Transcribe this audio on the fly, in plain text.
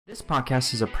This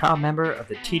podcast is a proud member of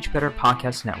the Teach Better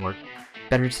Podcast Network.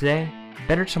 Better today,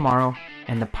 better tomorrow,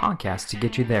 and the podcast to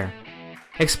get you there.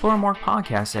 Explore more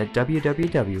podcasts at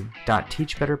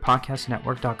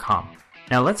www.teachbetterpodcastnetwork.com.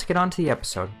 Now let's get on to the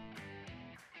episode.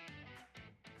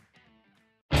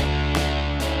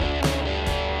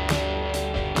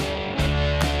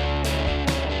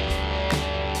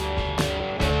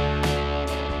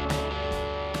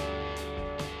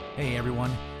 Hey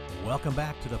everyone, welcome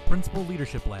back to the Principal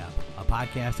Leadership Lab, a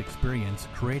podcast experience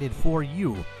created for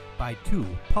you by two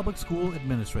public school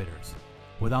administrators.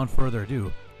 Without further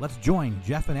ado, let's join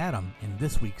Jeff and Adam in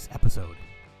this week's episode.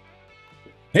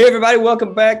 Hey everybody,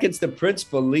 welcome back. It's the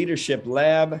Principal Leadership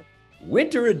Lab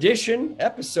Winter Edition,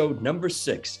 episode number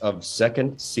 6 of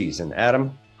second season.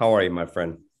 Adam, how are you, my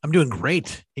friend? I'm doing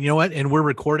great. And you know what? And we're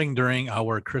recording during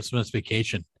our Christmas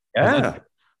vacation. Yeah.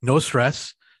 No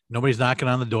stress. Nobody's knocking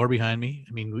on the door behind me.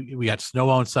 I mean, we got snow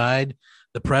outside.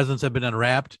 The presents have been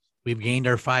unwrapped. We've gained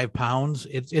our 5 pounds.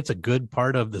 It's a good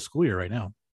part of the school year right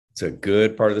now. It's a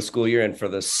good part of the school year. And for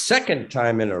the second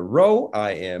time in a row,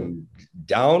 I am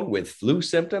down with flu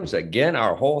symptoms. Again,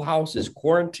 our whole house is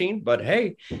quarantined. But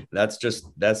hey, that's just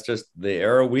the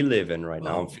era we live in right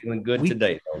now. I'm feeling good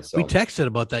today, though. So. We texted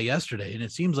about that yesterday, and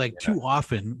it seems like too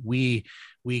often we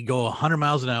go 100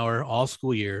 miles an hour all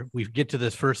school year. We get to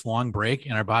this first long break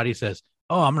and our body says,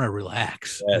 oh, I'm going to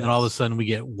relax. Yes. And then all of a sudden we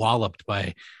get walloped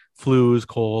by flus,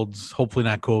 colds, hopefully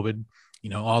not COVID,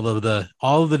 all of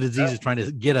the diseases trying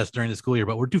to get us during the school year,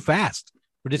 but we're too fast.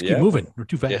 We're just keep moving. We're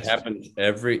too fast. It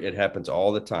happens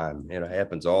all the time. It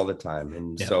happens all the time.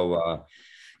 And so,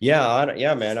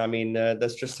 man, I mean,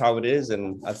 that's just how it is.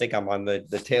 And I think I'm on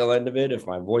the tail end of it. If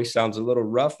my voice sounds a little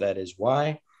rough, that is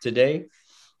why today.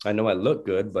 I know I look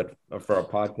good, but for our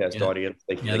podcast audience,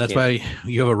 that's why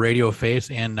you have a radio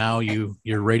face, and now your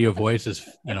radio voice is,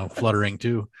 fluttering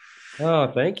too. Oh,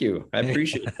 thank you. I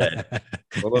appreciate that.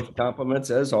 Full of compliments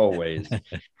as always.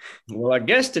 Well, our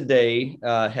guest today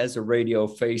has a radio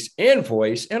face and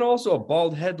voice, and also a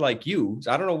bald head like you.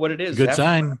 So I don't know what it is. Good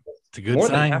sign. It's a good more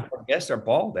sign. More than half our guests are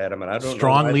bald, Adam, and I don't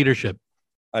Strong know leadership.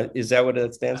 Is that what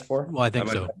it stands for? Well, I think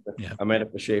so. I might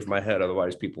have to shave my head.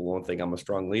 Otherwise, people won't think I'm a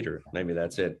strong leader. Maybe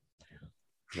that's it.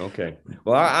 Okay.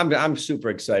 Well, I'm super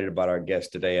excited about our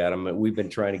guest today, Adam. We've been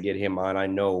trying to get him on. I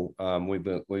know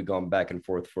we've gone back and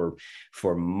forth for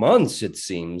months, it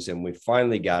seems, and we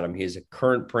finally got him. He's a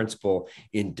current principal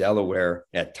in Delaware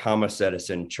at Thomas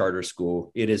Edison Charter School.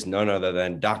 It is none other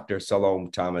than Dr.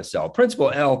 Salome Thomas L.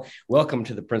 Principal L, welcome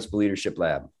to the Principal Leadership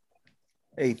Lab.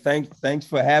 Hey, thanks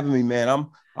for having me, man.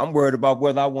 I'm worried about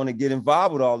whether I want to get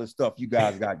involved with all this stuff you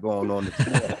guys got going on.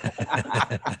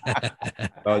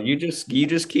 Well, you just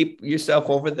keep yourself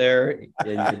over there and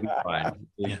you'll be fine.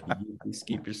 You just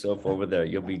keep yourself over there.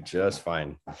 You'll be just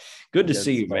fine. Good to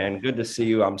see you, man. Good to see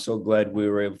you. I'm so glad we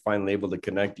were finally able to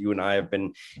connect. You and I have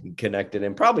been connected,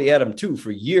 and probably Adam too,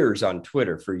 for years on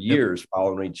Twitter,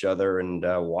 following each other and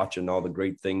watching all the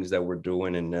great things that we're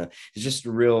doing. And it's just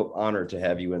a real honor to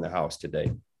have you in the house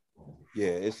today. Yeah,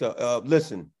 it's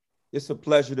it's a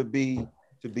pleasure to be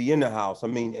in the house. I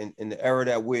mean, in the era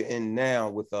that we're in now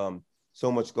with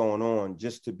so much going on,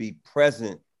 just to be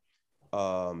present,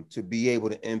 to be able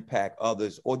to impact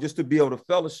others, or just to be able to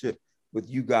fellowship with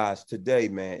you guys today,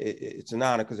 man. It's an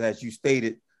honor because, as you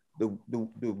stated, the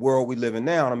world we live in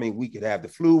now, I mean, we could have the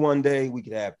flu one day, we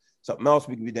could have something else,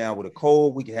 we could be down with a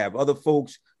cold, we could have other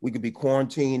folks, we could be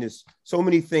quarantined. There's so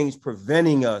many things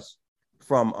preventing us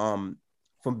from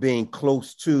being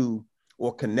close to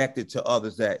or connected to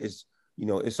others that is,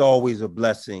 it's always a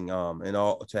blessing and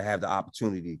all to have the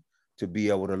opportunity to be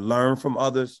able to learn from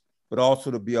others, but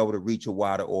also to be able to reach a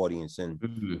wider audience. And,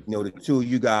 the two of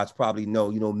you guys probably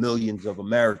know millions of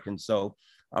Americans. So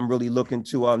I'm really looking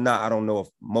to, I don't know if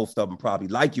most of them probably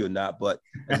like you or not, but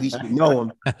at least we know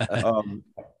them.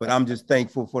 But I'm just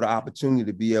thankful for the opportunity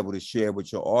to be able to share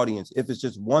with your audience, if it's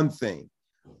just one thing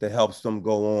that helps them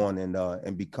go on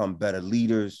and become better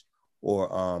leaders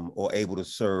or able to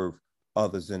serve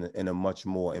others in a much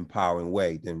more empowering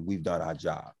way, then we've done our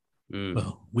job.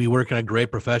 Well, we work in a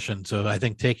great profession. So I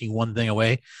think taking one thing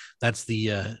away, that's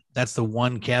the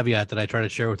one caveat that I try to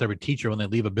share with every teacher when they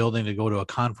leave a building to go to a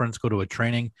conference, go to a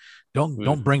training.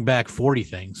 Don't bring back 40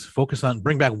 things.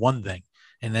 Bring back one thing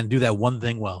and then do that one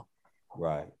thing well.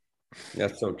 Right.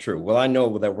 That's so true. Well, I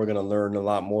know that we're going to learn a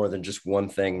lot more than just one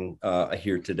thing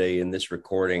here today in this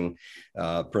recording,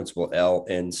 Principal L.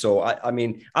 And so, I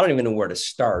mean, I don't even know where to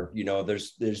start.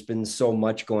 There's been so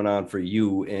much going on for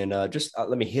you, and just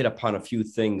let me hit upon a few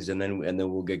things, and then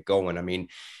we'll get going. I mean,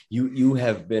 you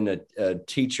have been a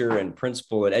teacher and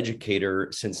principal and educator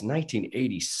since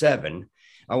 1987.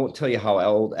 I won't tell you how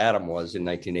old Adam was in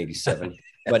 1987.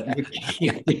 But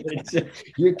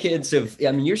your kids have,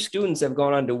 I mean, your students have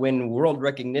gone on to win world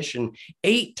recognition,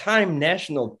 8-time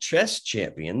national chess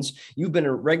champions. You've been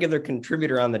a regular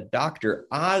contributor on the Dr.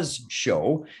 Oz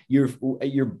show. Your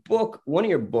book, one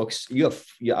of your books,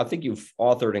 I think you've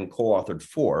authored and co-authored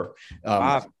 4.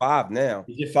 Five now.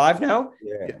 Is it 5 now?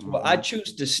 Yeah. Well, I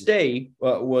Choose to Stay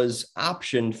was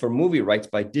optioned for movie rights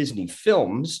by Disney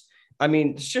Films. I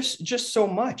mean, it's just so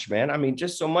much, man. I mean,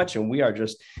 just so much. And we are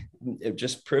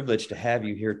just privileged to have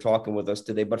you here talking with us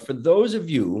today. But for those of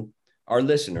you, our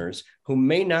listeners, who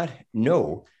may not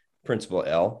know Principal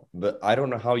L, but I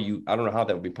don't know how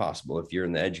that would be possible if you're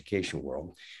in the education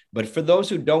world. But for those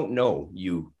who don't know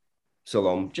you,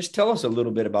 Salome, just tell us a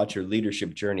little bit about your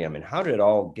leadership journey. I mean, how did it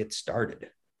all get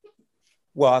started?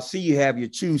 Well, I see you have your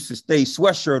Choose to Stay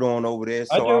sweatshirt on over there.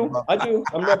 So I do.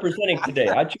 I'm representing today.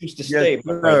 I choose to stay. Yes,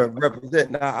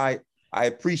 represent. I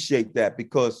appreciate that,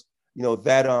 because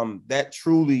that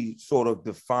truly sort of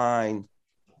defined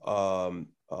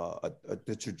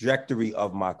the trajectory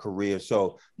of my career.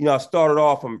 So I started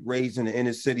off. I'm raised in the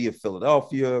inner city of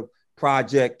Philadelphia,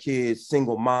 project kids,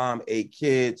 single mom, 8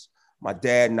 kids. My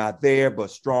dad not there, but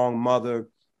strong mother.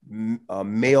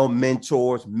 Male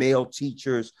mentors, male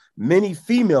teachers, many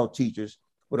female teachers,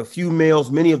 but a few males,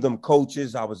 many of them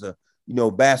coaches. I was a,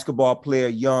 basketball player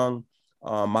young.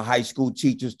 My high school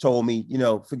teachers told me,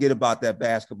 forget about that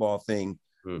basketball thing,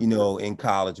 in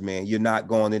college, man. You're not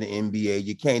going to the NBA.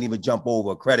 You can't even jump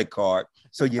over a credit card.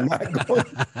 So you're not going,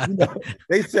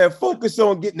 they said, focus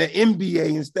on getting the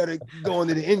NBA instead of going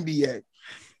to the NBA.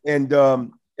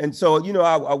 And so,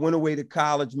 I went away to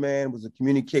college, man, was a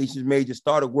communications major,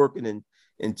 started working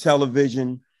in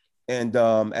television and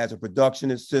as a production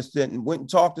assistant, and went and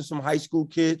talked to some high school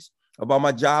kids about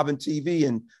my job in TV.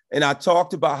 And I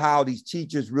talked about how these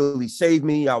teachers really saved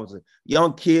me. I was a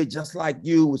young kid, just like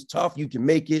you. It was tough. You can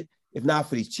make it. If not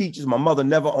for these teachers, my mother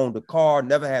never owned a car,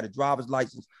 never had a driver's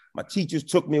license. My teachers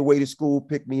took me away to school,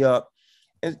 picked me up.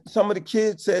 And some of the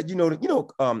kids said,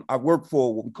 I work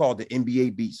for what we call the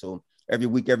NBA beat. So every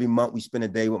week, every month, we spend a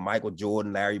day with Michael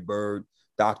Jordan, Larry Bird,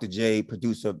 Dr. J,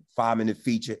 produce a 5-minute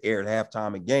feature aired at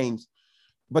halftime of games.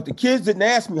 But the kids didn't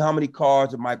ask me how many cars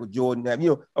did Michael Jordan have.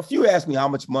 A few asked me how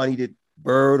much money did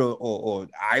Bird or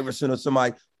Iverson or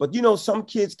somebody. But, some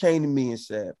kids came to me and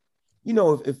said,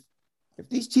 if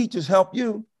these teachers help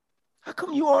you, how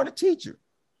come you aren't a teacher? It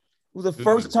was the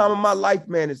first time in my life,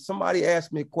 man, that somebody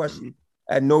asked me a question.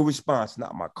 I had no response,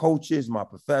 not my coaches, my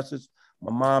professors,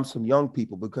 my mom, some young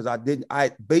people, because I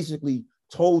basically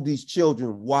told these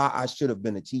children why I should have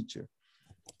been a teacher.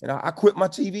 And I quit my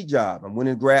TV job. I went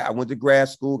to grad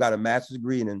school, got a master's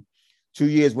degree, and in 2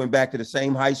 years went back to the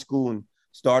same high school and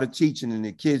started teaching. And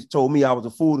the kids told me I was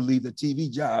a fool to leave the TV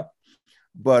job.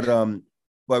 But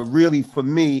really for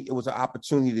me, it was an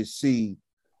opportunity to see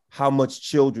how much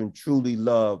children truly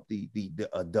love the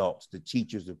adults, the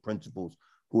teachers, the principals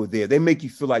who are there. They make you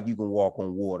feel like you can walk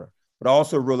on water. But I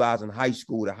also realized in high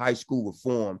school, the high school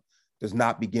reform does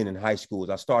not begin in high school.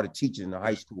 As I started teaching in the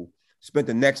high school, spent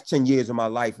the next 10 years of my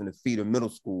life in the feeder middle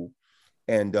school,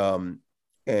 and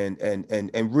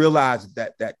realized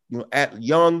that at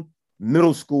young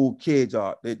middle school kids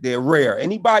they're rare.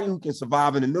 Anybody who can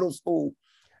survive in the middle school,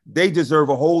 they deserve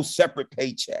a whole separate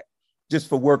paycheck just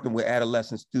for working with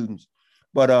adolescent students.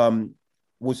 But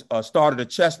started a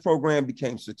chess program,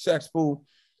 became successful.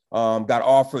 Got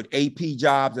offered AP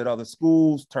jobs at other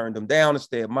schools, turned them down to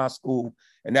stay at my school.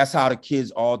 And that's how the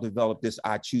kids all developed this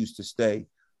I choose to stay,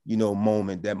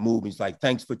 moment. That movie's like,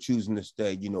 thanks for choosing to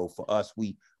stay. For us,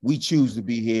 we choose to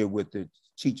be here with the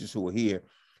teachers who are here.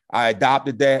 I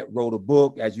adopted that, wrote a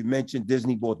book. As you mentioned,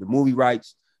 Disney bought the movie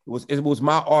rights. It was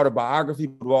my autobiography,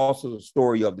 but also the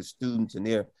story of the students and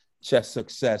their chess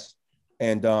success.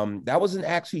 And that was in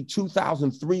actually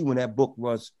 2003 when that book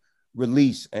was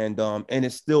released, and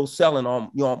it's still selling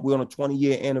we're on a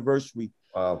 20-year anniversary.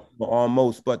 Wow.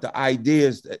 Almost. But the idea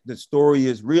is that the story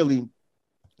is really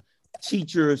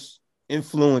teachers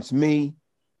influence me,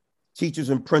 teachers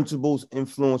and principals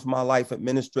influence my life,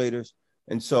 administrators.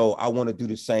 And so I want to do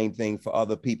the same thing for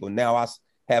other people. Now I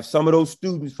have some of those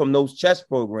students from those chess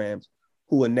programs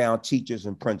who are now teachers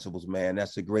and principals, man.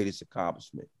 That's the greatest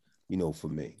accomplishment, for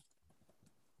me.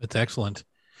 That's excellent.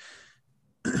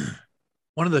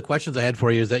 One of the questions I had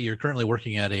for you is that you're currently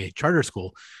working at a charter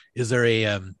school. Is there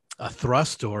a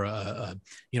thrust or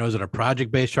is it a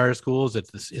project-based charter school? Is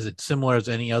it similar as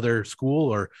any other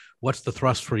school, or what's the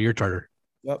thrust for your charter?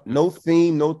 Yep. No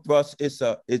theme, no thrust. It's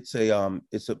a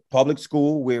public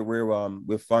school where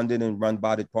we're funded and run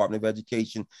by the Department of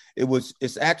Education.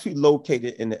 It's actually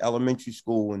located in the elementary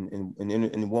school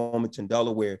in Wilmington,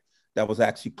 Delaware, that was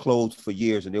actually closed for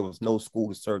years, and there was no school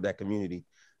to serve that community.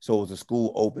 So it was a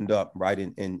school opened up right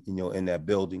in that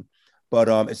building. But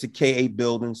it's a K-8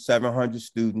 building, 700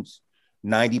 students,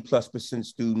 90+%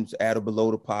 students at or below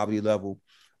the poverty level.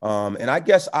 And I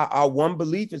guess our one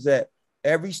belief is that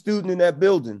every student in that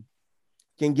building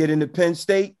can get into Penn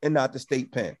State and not the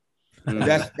state pen.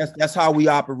 That's how we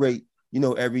operate,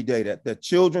 every day. That the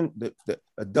children, the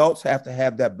adults have to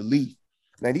have that belief.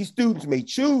 Now, these students may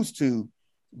choose to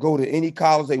go to any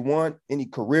college they want, any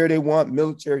career they want,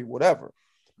 military, whatever.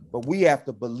 But we have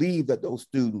to believe that those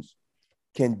students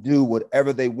can do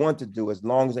whatever they want to do as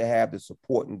long as they have the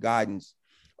support and guidance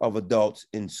of adults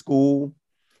in school.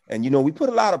 And, we put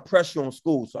a lot of pressure on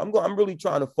schools. So I'm really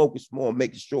trying to focus more on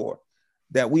making sure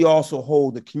that we also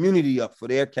hold the community up for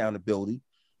their accountability,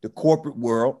 the corporate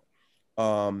world,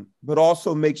 but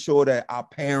also make sure that our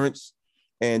parents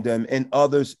and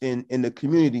others in the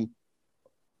community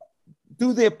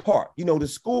do their part. The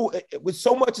school, with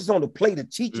so much is on the plate of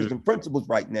teachers and principals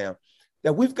right now,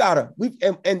 that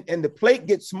and the plate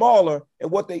gets smaller,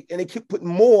 and they keep putting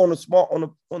more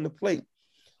on the plate.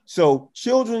 So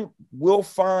children will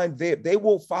find they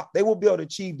will be able to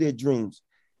achieve their dreams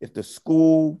if the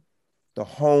school, the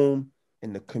home,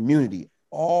 and the community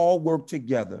all work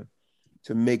together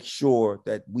to make sure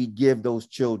that we give those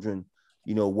children,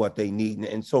 what they need.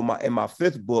 And so in my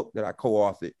fifth book that I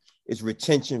co-authored is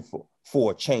Retention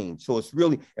for a Change. So it's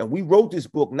really, and we wrote this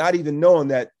book not even knowing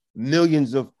that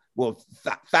millions of,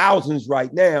 thousands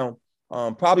right now,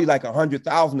 probably like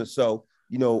 100,000 or so,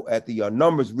 at the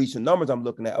recent numbers I'm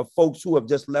looking at, of folks who have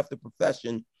just left the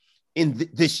profession in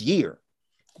this year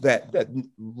that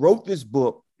wrote this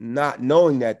book, not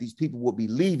knowing that these people will be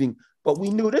leaving. But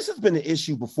we knew this has been an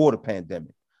issue before the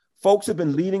pandemic. Folks have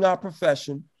been leaving our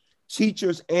profession,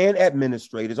 teachers and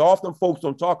administrators. Often folks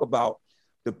don't talk about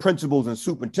the principals and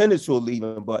superintendents who are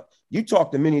leaving, but you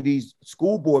talk to many of these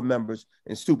school board members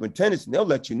and superintendents, and they'll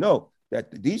let you know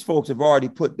that these folks have already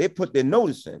put their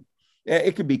notice in.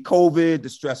 It could be COVID, the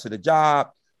stress of the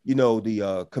job,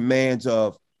 the commands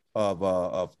of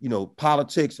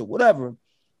politics or whatever,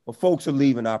 but folks are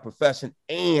leaving our profession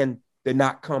and they're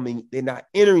not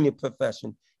entering the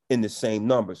profession in the same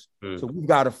numbers. So we've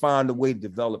got to find a way to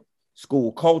develop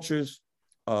school cultures,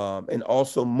 and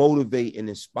also motivate and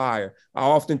inspire. I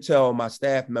often tell my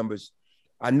staff members,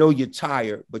 I know you're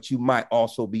tired, but you might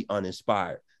also be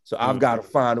uninspired. So I've got to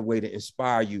find a way to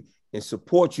inspire you and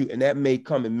support you. And that may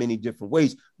come in many different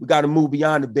ways. We got to move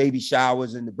beyond the baby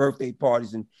showers and the birthday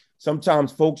parties. And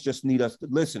sometimes folks just need us to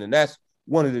listen. And that's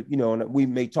one of the, and we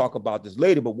may talk about this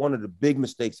later, but one of the big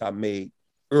mistakes I made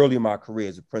early in my career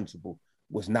as a principal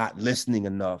was not listening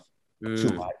enough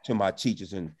to my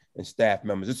teachers and staff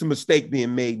members. It's a mistake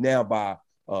being made now by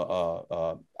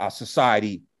our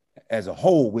society as a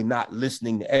whole. We're not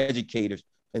listening to educators,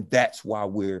 and that's why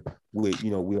we're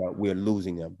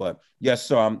losing them. But yes,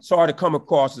 sir, I'm sorry to come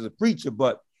across as a preacher,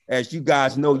 but as you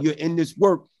guys know, you're in this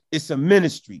work. It's a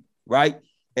ministry, right?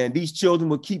 And these children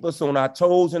will keep us on our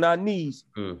toes and our knees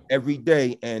every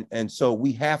day, and so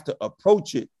we have to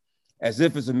approach it as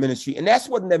if it's a ministry, and that's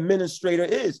what an administrator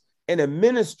is. An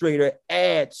administrator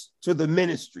adds to the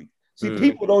ministry. See,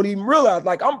 people don't even realize,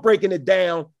 like, I'm breaking it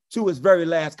down to its very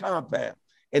last compound.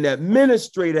 An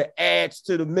administrator adds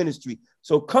to the ministry.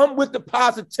 So come with the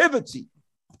positivity.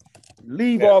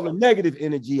 Leave all the negative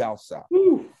energy outside.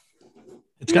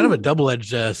 It's kind of a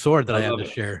double-edged sword that I have to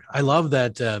share. I love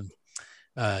that.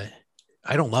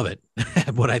 I don't love it.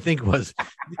 What I think was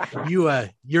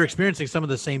you're experiencing some of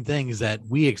the same things that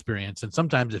we experience, and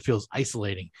sometimes it feels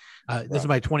isolating. This is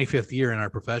my 25th year in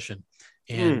our profession,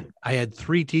 and I had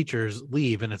 3 teachers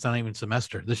leave, and it's not even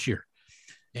semester this year,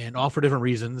 and all for different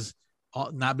reasons.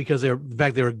 Not because they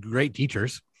were great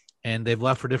teachers, and they've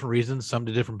left for different reasons. Some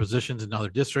to different positions in other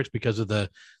districts because of the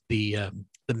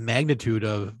magnitude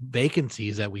of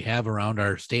vacancies that we have around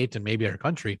our state and maybe our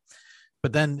country.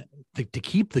 But then to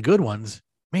keep the good ones,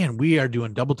 man, we are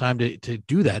doing double time to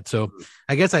do that. So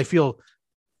I guess I feel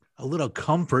a little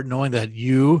comfort knowing that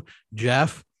you,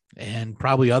 Jeff, and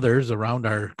probably others around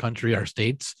our country, our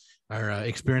states, are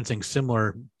experiencing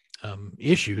similar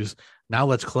issues. Now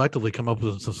let's collectively come up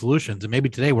with some solutions. And maybe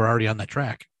today we're already on that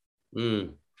track.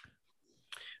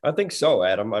 I think so,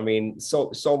 Adam. I mean,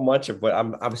 so much of what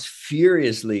I was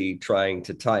furiously trying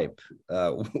to type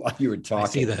while you were talking. I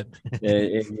see that.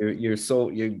 And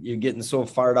you're getting so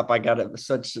fired up. I got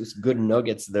such good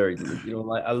nuggets there. You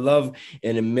know, I love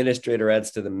an administrator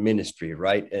adds to the ministry,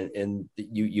 right? And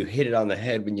you hit it on the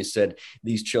head when you said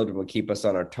these children will keep us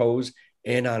on our toes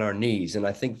and on our knees. And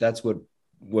I think that's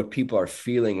what people are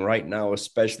feeling right now,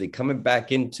 especially coming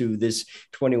back into this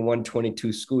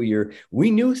 21-22 school year.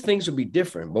 We knew things would be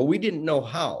different, but we didn't know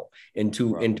how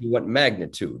into what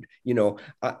magnitude. You know,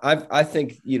 I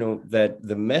think, you know, that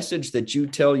the message that you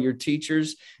tell your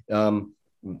teachers, you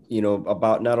know,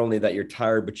 about not only that you're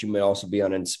tired, but you may also be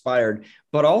uninspired,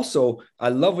 but also I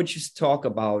love what you talk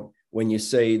about when you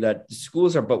say that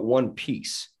schools are but one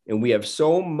piece. And we have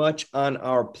so much on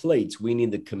our plates. We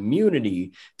need the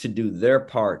community to do their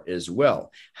part as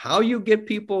well. How you get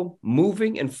people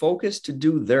moving and focused to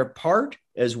do their part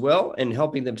as well, and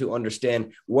helping them to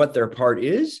understand what their part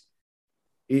is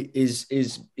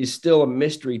still a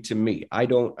mystery to me. I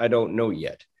don't know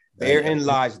yet. Therein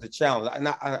lies the challenge.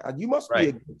 And you must be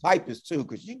a good typist too,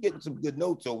 because you're getting some good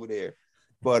notes over there.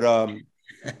 But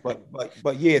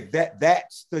yeah,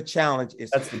 that's the challenge. Is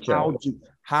that's the challenge.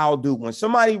 How do when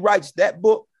somebody writes that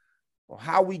book, or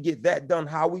how we get that done,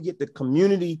 how we get the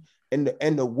community and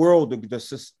the world,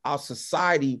 our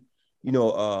society, you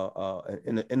know,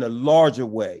 in a larger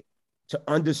way, to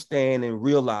understand and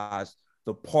realize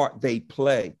the part they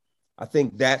play. I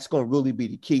think that's going to really be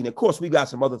the key. And of course, we got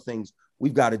some other things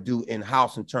we've got to do in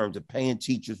house in terms of paying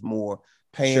teachers more,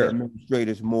 paying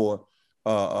administrators more,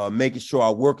 making sure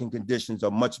our working conditions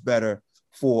are much better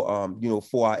for you know,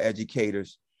 for our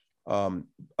educators.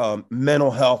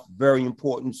 Mental health, very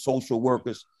important, social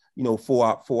workers, you know,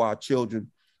 for our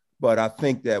children. But I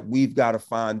think that we've got to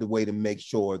find a way to make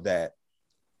sure that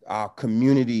our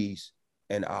communities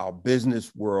and our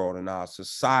business world and our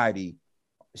society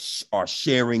are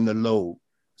sharing the load.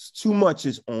 Too much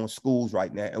is on schools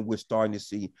right now, and we're starting to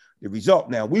see the result.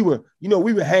 Now, we were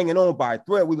hanging on by a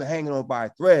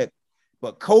thread.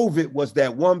 But COVID was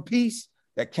that one piece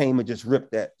that came and just pulled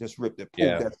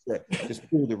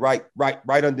it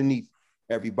right underneath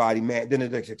everybody, man. Then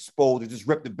it exposed, it just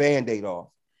ripped the Band-Aid off.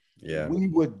 Yeah. We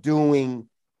were doing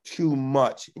too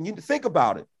much. And you think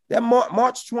about it, that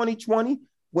March 2020,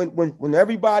 when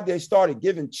everybody, they started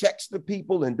giving checks to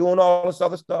people and doing all this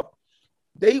other stuff,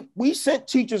 we sent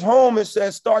teachers home and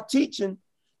said, start teaching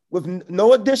with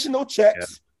no additional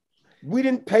checks. Yeah. We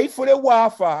didn't pay for their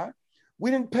Wi-Fi.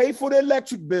 We didn't pay for their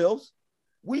electric bills.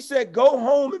 We said, go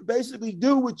home and basically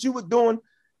do what you were doing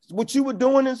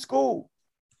in school.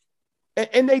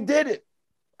 And they did it.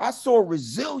 I saw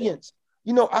resilience.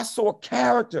 You know, I saw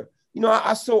character. You know,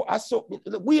 I saw,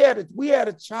 we had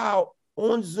a child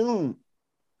on Zoom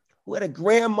who had a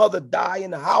grandmother die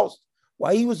in the house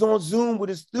while he was on Zoom with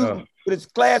his students, with his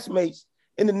classmates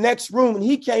in the next room. And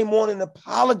he came on and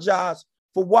apologized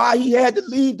for why he had to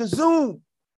leave the Zoom.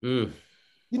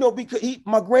 You know, because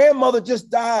my grandmother just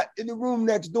died in the room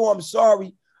next door. I'm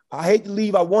sorry. I hate to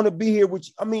leave. I want to be here with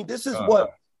you. I mean, this is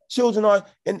what children are.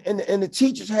 And the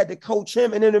teachers had to coach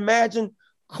him. And then imagine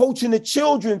coaching the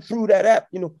children through that app,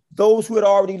 you know, those who had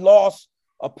already lost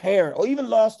a parent or even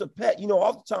lost a pet. You know,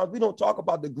 oftentimes we don't talk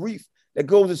about the grief that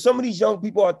goes, and some of these young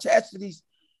people are attached to these,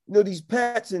 you know, these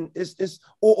pets, and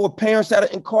or parents that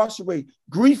are incarcerated.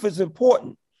 Grief is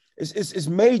important. It's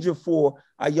major for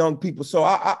our young people. So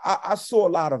I saw a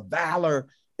lot of valor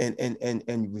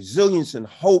and resilience and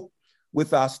hope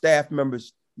with our staff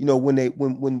members, you know,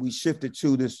 when we shifted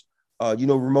to this, you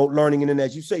know, remote learning. And then,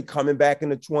 as you say, coming back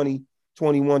into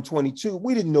 2021, 22,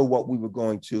 we didn't know what we were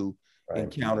going to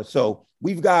encounter. So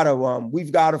we've got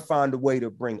to find a way to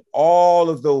bring all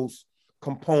of those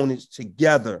components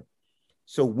together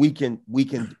so we can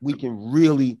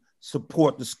really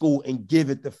support the school and give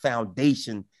it the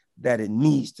foundation that it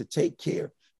needs to take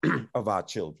care of our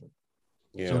children.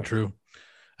 Yeah. So true.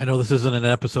 I know this isn't an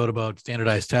episode about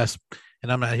standardized tests,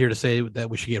 and I'm not here to say that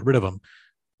we should get rid of them,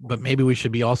 but maybe we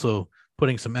should be also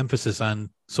putting some emphasis on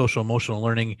social emotional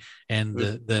learning and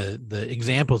the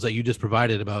examples that you just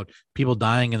provided about people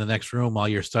dying in the next room while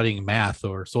you're studying math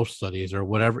or social studies or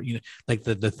whatever, you know, like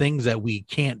the things that we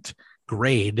can't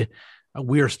grade,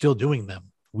 we are still doing them.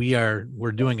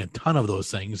 We're doing a ton of those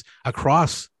things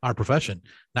across our profession,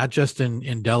 not just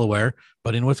in Delaware,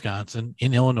 but in Wisconsin,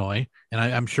 in Illinois. And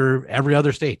I'm sure every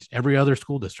other state, every other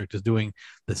school district is doing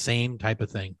the same type of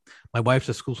thing. My wife's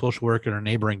a school social worker in our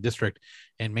neighboring district.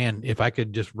 And man, if I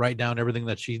could just write down everything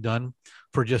that she's done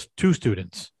for just 2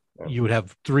 students, you would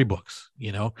have 3 books.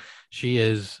 You know, she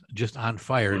is just on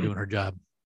fire doing her job.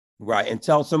 Right. And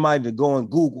tell somebody to go on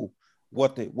Google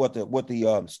what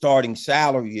the starting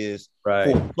salary is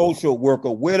Right. for a social worker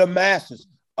with a master's,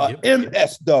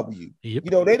 MSW. Yep.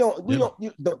 You know, they don't. We don't.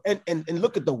 And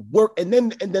look at the work, and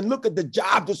then look at the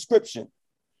job description.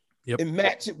 Yep. And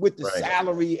match it with the Right.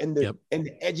 salary and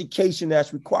the education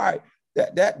that's required.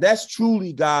 That's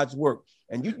truly God's work.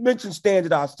 And you mentioned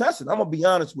standardized testing. I'm gonna be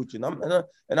honest with you,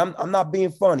 and I'm not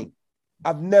being funny.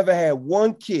 I've never had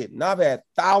one kid, and I've had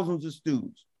thousands of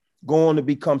students go on to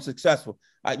become successful.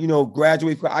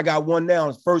 Graduate. I got one now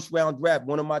in first round draft.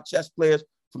 One of my chess players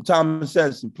from Thomas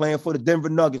Edison, playing for the Denver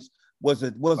Nuggets, was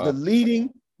the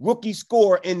leading rookie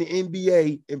scorer in the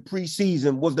NBA in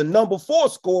preseason. Was the number 4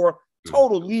 scorer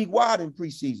total league wide in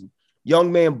preseason.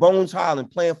 Young man Bones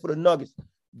Highland playing for the Nuggets,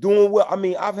 doing well. I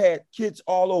mean, I've had kids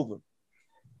all over.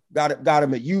 Got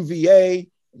him at UVA,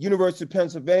 University of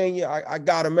Pennsylvania. I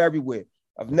got him everywhere.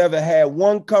 I've never had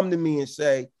one come to me and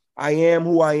say, I am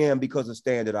who I am because of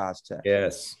standardized tests.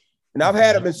 Yes. And I've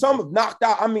had them, and some have knocked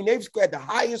out. I mean, they've had the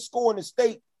highest score in the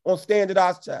state on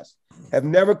standardized tests. Have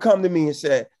never come to me and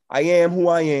said, I am who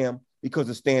I am because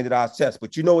of standardized tests.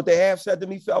 But you know what they have said to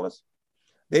me, fellas?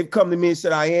 They've come to me and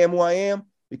said, I am who I am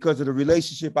because of the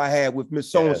relationship I had with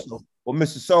Miss So-and-so or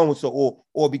Mr. So-and-so,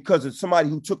 or because of somebody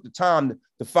who took the time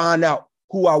to find out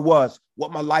who I was,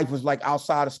 what my life was like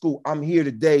outside of school. I'm here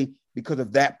today because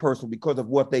of that person, because of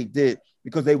what they did,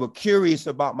 because they were curious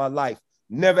about my life.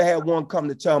 Never had one come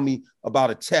to tell me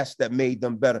about a test that made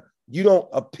them better.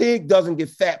 A pig doesn't get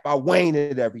fat by weighing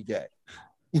it every day.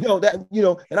 And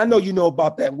I know you know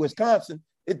about that in Wisconsin.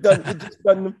 It just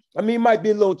doesn't, I mean, it might be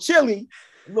a little chilly,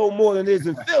 a little more than it is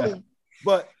in Philly,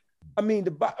 but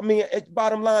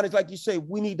bottom line is, like you say,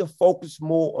 we need to focus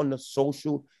more on the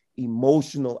social,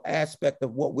 emotional aspect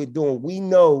of what we're doing. We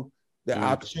know that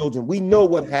our children, we know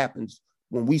what happens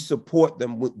when we support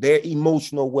them with their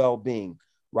emotional well-being,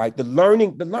 right? The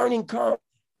learning comes,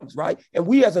 right? And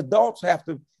we as adults have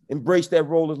to embrace that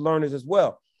role as learners as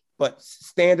well. But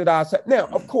standardized. Now,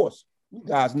 of course, you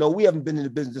guys know, we haven't been in the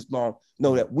business this long,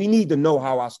 know that we need to know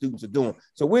how our students are doing.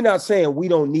 So we're not saying we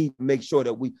don't need to make sure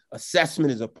that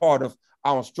assessment is a part of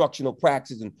our instructional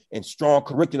practice and strong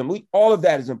curriculum. All of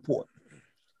that is important.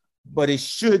 But it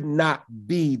should not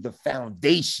be the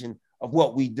foundation of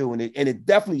what we do. And it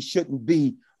definitely shouldn't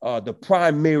be the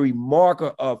primary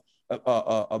marker of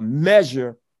a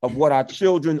measure of what our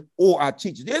children or our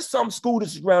teachers. There's some school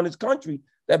districts around this country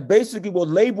that basically will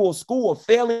label a school a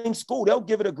failing school. They'll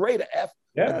give it a grade, a F,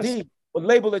 a D, but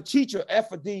label a teacher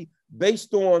F or D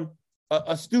based on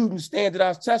a student's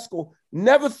standardized test score,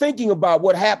 never thinking about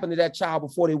what happened to that child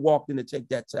before they walked in to take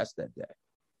that test that day.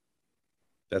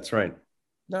 That's right.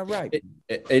 Not right.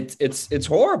 It's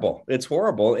horrible. It's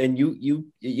horrible. And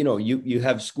you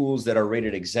have schools that are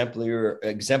rated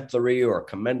exemplary or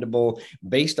commendable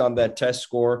based on that test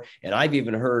score. And I've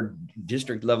even heard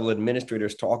district level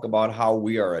administrators talk about how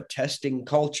we are a testing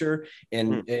culture.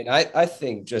 And I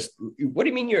think, just, what do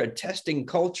you mean you're a testing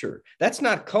culture? That's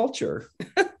not culture.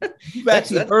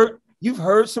 You've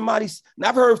heard somebody, and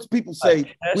I've heard people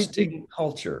say testing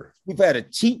culture. We've had a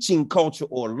teaching culture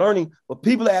or learning, but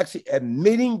people are actually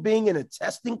admitting being in a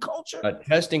testing culture. A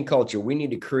testing culture. We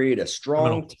need to create a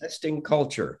strong testing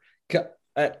culture.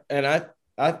 And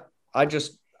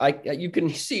you can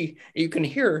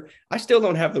hear, I still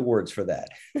don't have the words for that.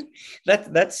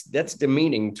 That's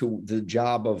demeaning to the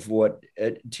job of what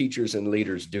teachers and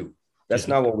leaders do. That's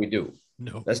not what we do.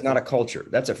 No, that's not a culture.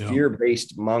 That's a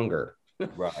fear-based monger.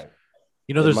 Right.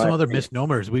 There's some other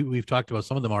misnomers. We've talked about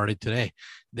some of them already today,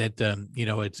 that,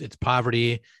 it's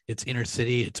poverty, it's inner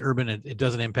city, it's urban. It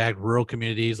doesn't impact rural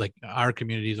communities. Like our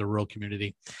community is a rural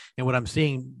community. And what I'm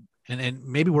seeing, and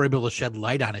maybe we're able to shed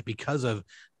light on it because of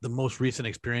the most recent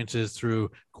experiences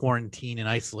through quarantine and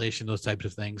isolation, those types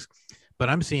of things. But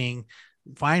I'm seeing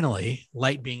finally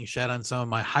light being shed on some of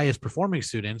my highest performing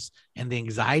students and the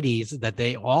anxieties that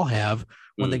they all have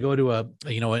when they go to an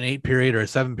 8-period or a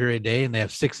 7-period day and they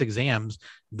have 6 exams.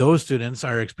 Those students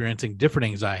are experiencing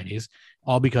different anxieties,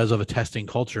 all because of a testing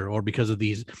culture or because of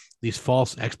these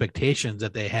false expectations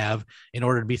that they have. In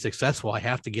order to be successful, I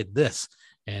have to get this.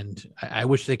 And I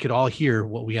wish they could all hear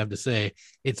what we have to say.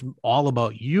 It's all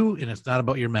about you, and it's not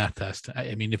about your math test.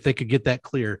 I mean, if they could get that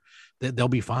clear, they'll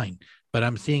be fine. But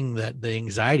I'm seeing that the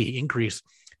anxiety increase,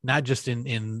 not just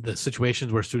in the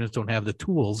situations where students don't have the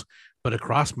tools, but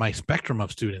across my spectrum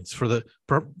of students.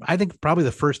 I think probably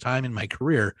the first time in my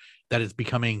career that it's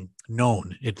becoming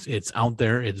known. It's out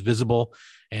there, it's visible.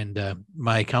 And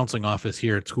my counseling office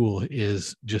here at school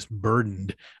is just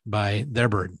burdened by their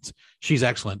burdens. She's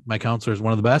excellent. My counselor is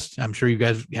one of the best. I'm sure you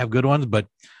guys have good ones, but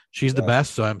she's the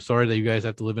best. So I'm sorry that you guys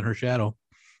have to live in her shadow.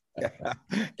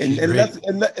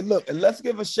 let's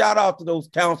give a shout out to those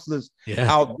counselors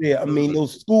out there. I mean,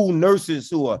 those school nurses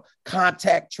who are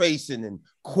contact tracing and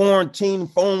quarantine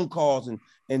phone calls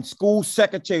and school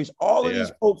secretaries, all of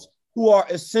these folks who are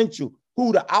essential,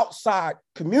 who the outside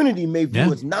community may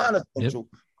view as non-essential.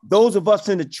 Those of us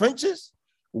in the trenches,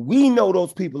 we know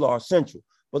those people are essential.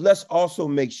 But let's also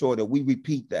make sure that we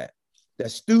repeat that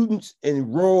students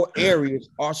in rural areas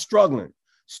are struggling.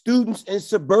 Students in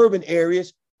suburban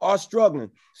areas are struggling.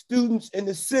 Students in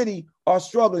the city are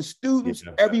struggling. Students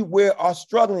everywhere are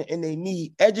struggling, and they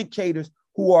need educators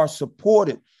who are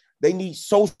supported. They need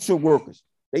social workers.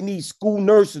 They need school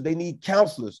nurses. They need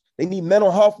counselors. They need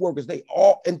mental health workers.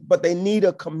 But they need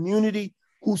a community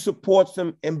who supports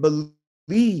them and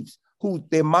believes, who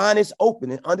their mind is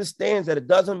open and understands that it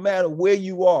doesn't matter where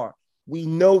you are. We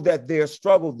know that there's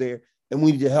struggle there, and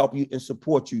we need to help you and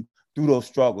support you through those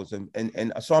struggles.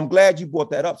 And so I'm glad you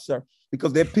brought that up, sir,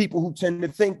 because there are people who tend to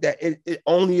think that it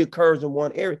only occurs in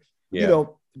one area. You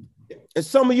know, in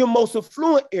some of your most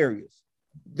affluent areas,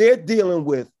 they're dealing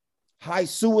with high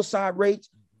suicide rates,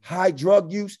 high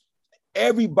drug use.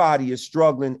 Everybody is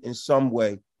struggling in some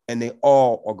way, and they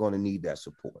all are going to need that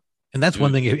support. And that's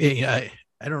one thing.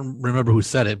 I don't remember who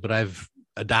said it, but I've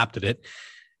adopted it.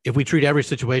 If we treat every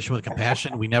situation with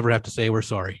compassion, we never have to say we're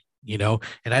sorry, you know?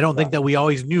 And I don't think that we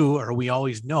always knew, or we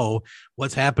always know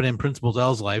what's happened in Principal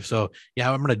Zell's life. So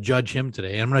yeah, I'm going to judge him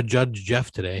today. I'm going to judge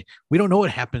Jeff today. We don't know what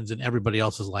happens in everybody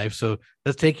else's life. So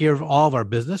let's take care of all of our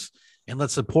business and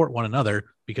let's support one another,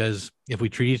 because if we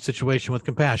treat each situation with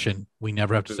compassion, we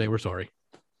never have to say we're sorry.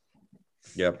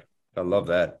 Yep. I love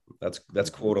that. That's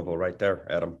quotable right there,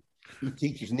 Adam.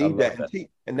 Teachers need that.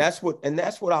 And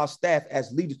that's what our staff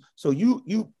as leaders. So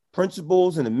you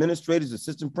principals and administrators,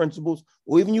 assistant principals,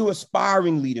 or even you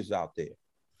aspiring leaders out there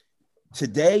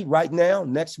today, right now,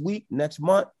 next week, next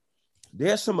month,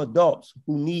 there's some adults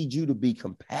who need you to be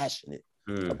compassionate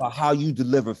about how you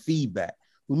deliver feedback,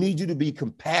 who need you to be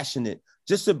compassionate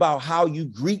just about how you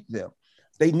greet them.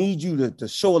 They need you to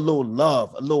show a little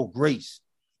love, a little grace,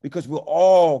 because we're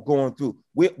all going through,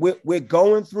 we're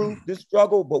going through this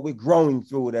struggle, but we're growing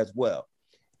through it as well.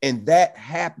 And that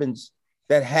happens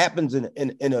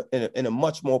in a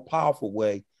much more powerful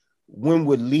way when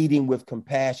we're leading with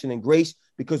compassion and grace,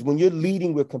 because when you're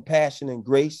leading with compassion and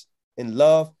grace and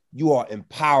love, you are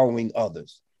empowering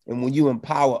others. And when you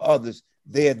empower others,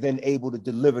 they're then able to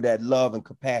deliver that love and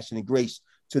compassion and grace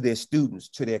to their students,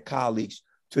 to their colleagues,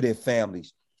 to their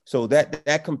families. So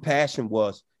that compassion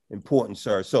was important,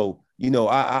 sir. So, you know,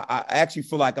 I actually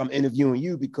feel like I'm interviewing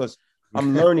you because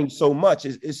I'm learning so much.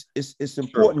 It's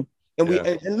important. And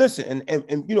and listen,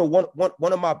 and you know,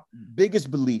 one of my biggest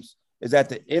beliefs is that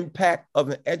the impact of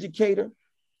an educator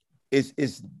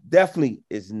is definitely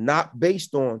not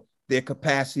based on their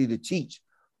capacity to teach,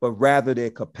 but rather their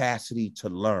capacity to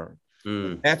learn.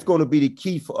 That's going to be the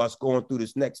key for us going through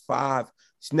this next 5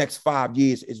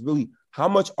 years, is really how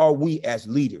much are we as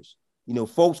leaders? You know,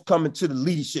 folks coming to the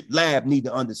leadership lab need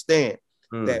to understand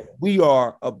that we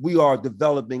are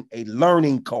developing a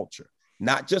learning culture,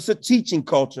 not just a teaching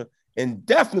culture, and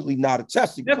definitely not a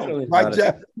testing culture. Right,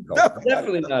 Jeff?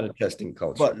 Definitely not a testing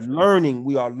culture. But learning,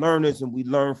 we are learners, and we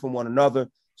learn from one another,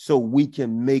 so we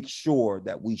can make sure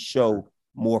that we show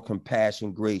more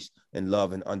compassion, grace, and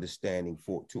love and understanding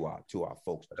to our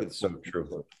folks. That's so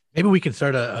true. Maybe we can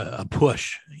start a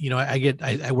push. You know,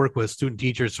 I work with student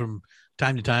teachers from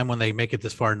time to time when they make it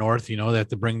this far north. You know, they have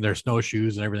to bring their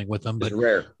snowshoes and everything with them. But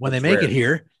when they make it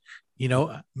here, you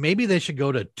know, maybe they should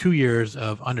go to 2 years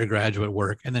of undergraduate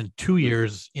work and then 2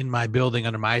 years in my building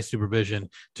under my supervision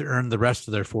to earn the rest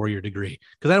of their 4-year degree.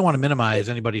 Because I don't want to minimize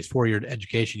anybody's 4-year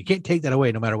education. You can't take that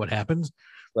away no matter what happens.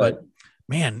 Right. But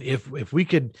man, if we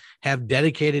could have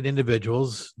dedicated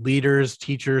individuals, leaders,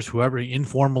 teachers, whoever,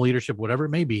 informal leadership, whatever it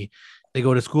may be, they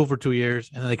go to school for 2 years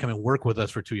and then they come and work with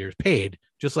us for 2 years, paid,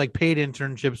 just like paid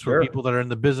internships for people that are in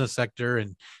the business sector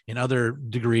and in other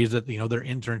degrees that, you know, their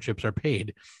internships are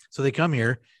paid. So they come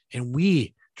here and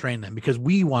we train them because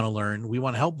we want to learn. We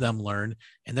want to help them learn,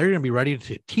 and they're going to be ready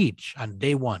to teach on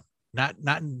day one, not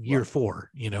in year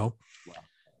 4, you know.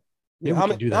 Yeah,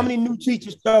 how many new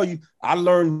teachers tell you I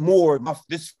learned more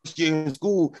this first year in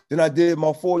school than I did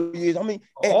my 4 years? I mean,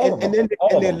 they're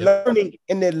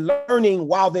learning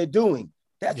while they're doing.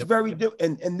 That's very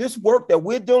different. And this work that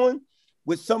we're doing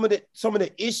with some of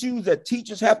the issues that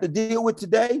teachers have to deal with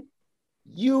today,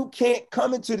 you can't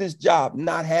come into this job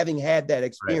not having had that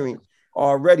experience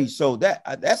already. So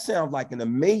that sounds like an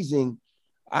amazing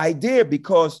idea,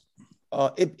 because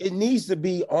it needs to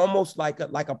be almost like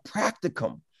a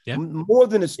practicum. Yeah. More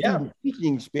than a student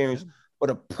teaching experience, but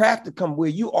a practicum where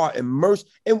you are immersed.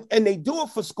 And they do it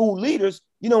for school leaders.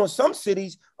 You know, in some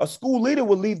cities, a school leader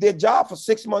will leave their job for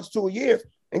 6 months to a year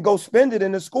and go spend it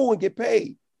in the school and get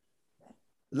paid.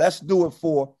 Let's do it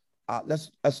for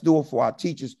let's do it for our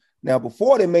teachers. Now,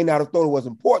 before, they may not have thought it was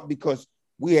important because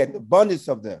we had an abundance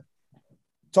of them.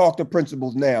 Talk to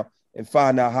principals now and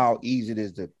find out how easy it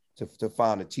is to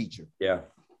find a teacher. Yeah.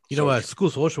 You know, school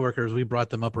social workers, we brought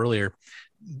them up earlier.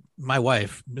 My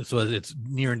wife, so it's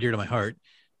near and dear to my heart,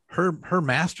 her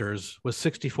master's was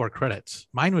 64 credits.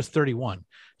 Mine was 31.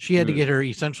 She had to get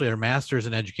essentially her master's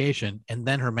in education and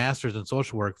then her master's in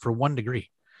social work for 1 degree.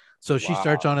 So she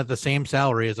starts on at the same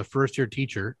salary as a first-year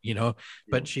teacher, you know,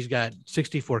 but she's got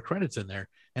 64 credits in there.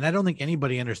 And I don't think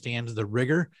anybody understands the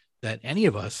rigor that any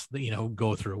of us, you know,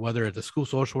 go through, whether it's a school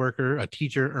social worker, a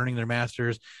teacher earning their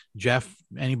master's, Jeff,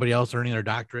 anybody else earning their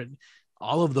doctorate.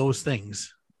 All of those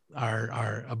things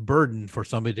are a burden for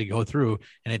somebody to go through,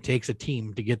 and it takes a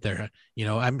team to get there. You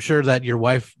know, I'm sure that your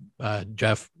wife,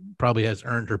 Jeff, probably has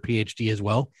earned her PhD as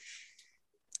well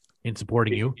in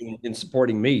supporting you. In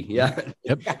supporting me. Yeah.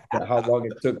 Yep. How long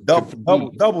it took.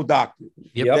 Double doctor.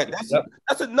 Yep.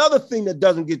 That's another thing that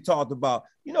doesn't get talked about.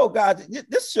 You know, guys,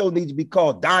 this show needs to be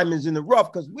called Diamonds in the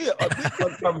Rough because we're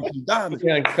uncovering some diamonds.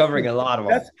 We're uncovering a lot of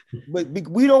them. But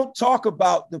we don't talk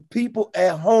about the people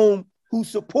at home who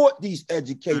support these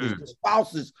educators, the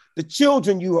spouses, the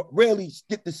children you rarely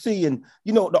get to see. And,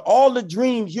 you know, all the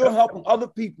dreams, you're helping other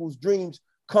people's dreams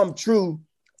come true.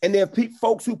 And there are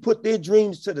folks who put their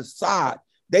dreams to the side.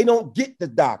 They don't get the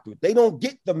doctorate. They don't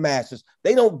get the master's.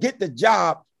 They don't get the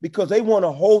job because they want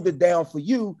to hold it down for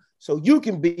you so you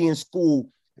can be in school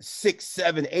 6,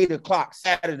 7, 8 o'clock,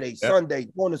 Saturday, Sunday,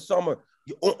 during the summer,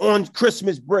 on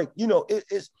Christmas break. You know,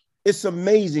 it's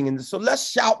amazing. And so let's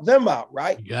shout them out,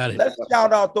 right? You got it. Let's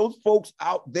shout out those folks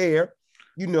out there,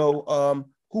 you know,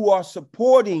 who are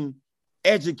supporting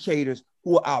educators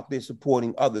who are out there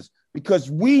supporting others.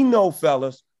 Because we know,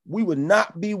 fellas, we would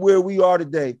not be where we are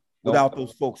today without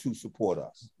those folks who support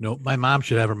us. No, my mom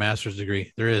should have her master's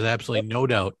degree. There is absolutely no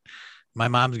doubt. My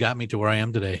mom's got me to where I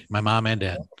am today. My mom and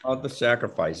dad. About the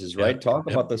sacrifices, right? Talk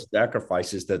about the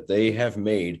sacrifices that they have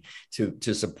made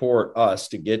to support us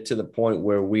to get to the point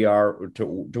where we are to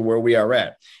where we are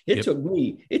at. It took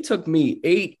me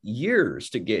 8 years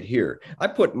to get here. I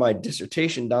put my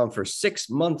dissertation down for 6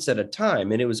 months at a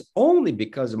time, and it was only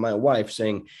because of my wife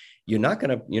saying, "You're not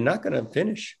gonna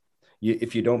finish.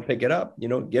 If you don't pick it up, you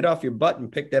know, get off your butt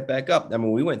and pick that back up." I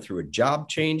mean, we went through a job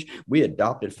change. We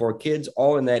adopted 4 kids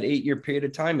all in that 8-year period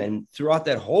of time. And throughout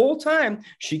that whole time,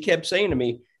 she kept saying to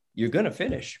me, "You're going to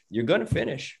finish. You're going to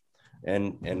finish."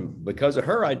 And because of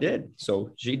her, I did.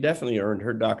 So she definitely earned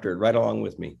her doctorate right along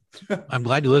with me. I'm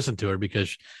glad you listened to her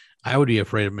because I would be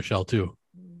afraid of Michelle too.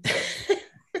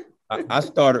 I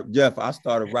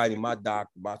started writing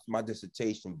my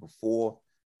dissertation before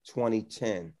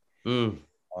 2010.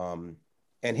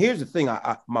 And here's the thing.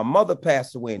 My mother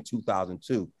passed away in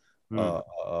 2002.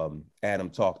 Adam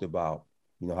talked about,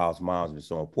 you know, how his mom's been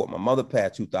so important. My mother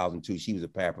passed 2002. She was a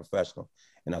paraprofessional,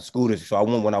 and I schooled her. So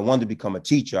when I wanted to become a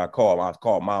teacher, I called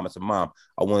mom. I said, "Mom,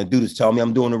 I want to do this. Tell me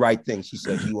I'm doing the right thing." She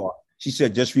said, "You are." She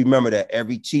said, "Just remember that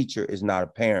every teacher is not a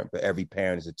parent, but every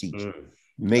parent is a teacher.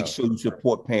 Make sure you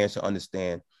support parents to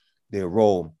understand their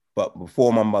role." But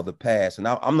before my mother passed, and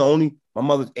my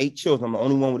mother's 8 children, I'm the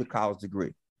only one with a college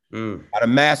degree. Got a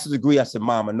master's degree. I said,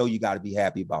 "Mom, I know you got to be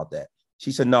happy about that."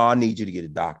 She said, "No, I need you to get a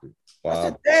doctorate." Wow. I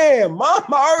said, "Damn, Mom,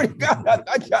 I already got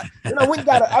I went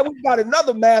and got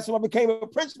another master when I became a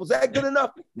principal. Is that good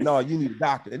enough?" "No, you need a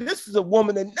doctorate." And this is a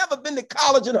woman that never been to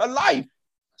college in her life.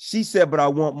 She said, "But I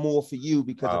want more for you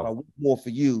because if I want more for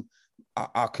you,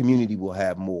 our community will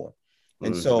have more."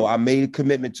 And so I made a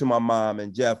commitment to my mom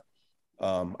and Jeff.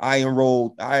 I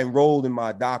enrolled in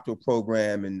my doctoral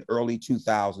program in early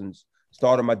 2000s.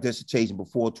 Started my dissertation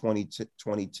before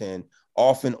 2010,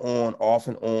 off and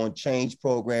on, changed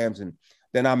programs. And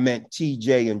then I met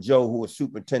TJ and Joe, who are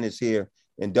superintendents here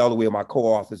in Delaware, my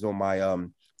co-authors on my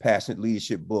Passionate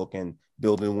Leadership book and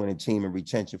Building a Winning Team and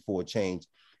Retention for a Change.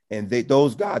 And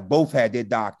those guys both had their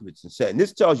doctorates and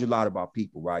this tells you a lot about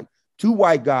people, right? 2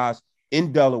 white guys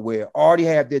in Delaware already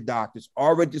have their doctorates,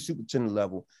 already at the superintendent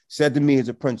level, said to me as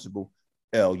a principal,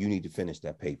 "L, you need to finish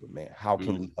that paper, man. How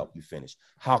can we help you finish?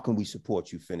 How can we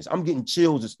support you finish?" I'm getting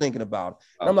chills just thinking about it.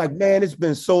 And I'm like, "Man, it's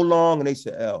been so long." And they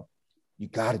said, "L, you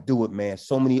got to do it, man.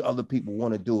 So many other people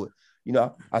want to do it." You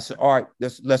know, I said, "All right,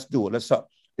 let's do it. Let's help."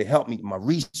 They helped me my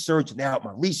research. Now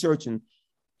my research in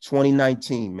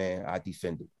 2019, man, I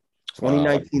defended.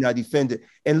 2019, I defended.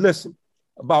 And listen,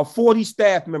 about 40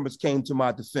 staff members came to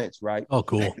my defense, right? Oh,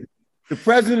 cool. The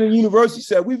president of the university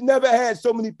said, we've never had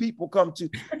so many people come to.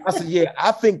 I said, yeah,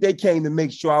 I think they came to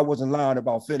make sure I wasn't lying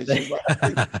about finishing.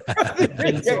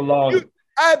 So long.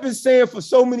 I've been saying for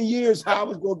so many years how I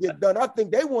was going to get done. I think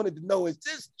they wanted to know, is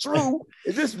this true?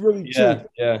 Is this really true?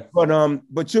 Yeah.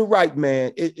 But you're right,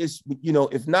 man. It's, you know,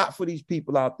 if not for these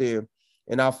people out there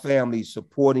and our families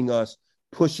supporting us,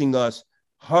 pushing us,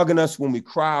 hugging us when we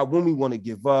cry, when we want to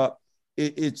give up,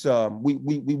 we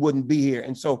wouldn't be here.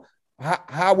 And so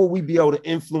how will we be able to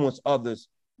influence others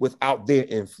without their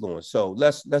influence? So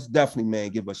let's definitely, man,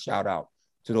 give a shout out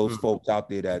to those folks out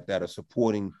there that are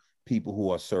supporting people who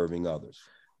are serving others.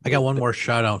 I got one more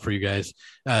shout out for you guys.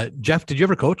 Jeff, did you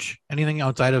ever coach anything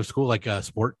outside of school, like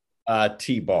sport?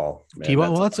 T-ball.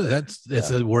 T-ball. Well, that's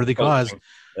a worthy cause.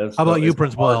 How about you,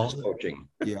 Principal? Coaching.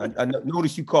 Yeah, I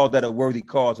noticed you called that a worthy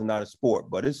cause and not a sport,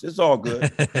 but it's all good.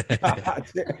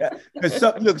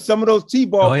 Some of those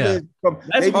T-ball players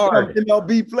they become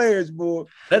MLB players, boy.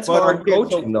 That's hard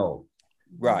coaching, though.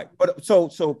 Right, but so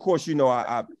of course, you know,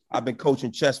 I've been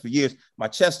coaching chess for years. My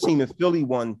chess team in Philly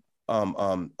won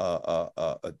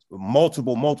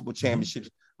multiple championships.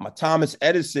 My Thomas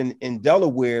Edison in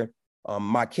Delaware,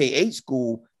 my K-8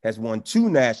 school has won 2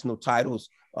 national titles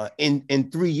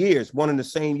in 3 years, one in the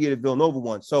same year that Villanova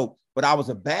won. So, but I was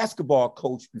a basketball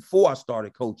coach before I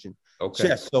started coaching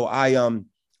chess. So I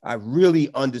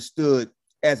really understood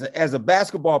as a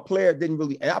basketball player,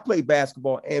 and I played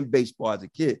basketball and baseball as a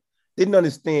kid. Didn't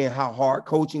understand how hard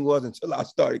coaching was until I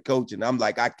started coaching. I'm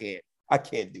like, I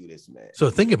can't do this, man. So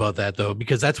think about that, though,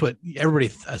 because that's what everybody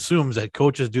assumes, that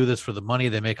coaches do this for the money.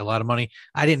 They make a lot of money.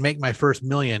 I didn't make my first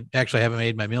million. Actually, I haven't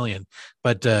made my million,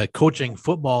 but coaching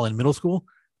football in middle school,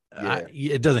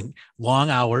 it doesn't, long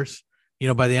hours, you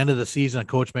know, by the end of the season, a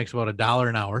coach makes about $1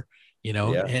 an hour, you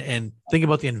know, and think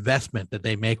about the investment that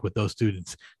they make with those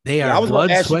students. They are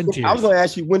blood, sweat, and tears. I was going to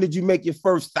ask you, when did you make your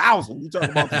first 1,000? You talking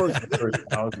about first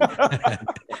 1,000.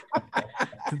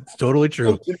 It's totally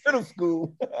true. In middle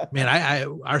school. Man,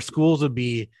 our schools would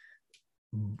be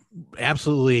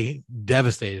absolutely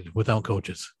devastated without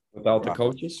coaches. Without the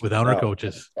coaches? Without our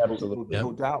coaches. Absolutely.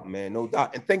 No doubt, man. No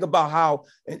doubt. And think about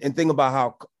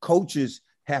how coaches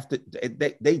have to,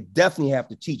 they definitely have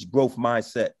to teach growth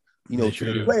mindset, you know,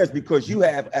 to the players, because you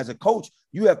have, as a coach,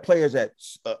 you have players at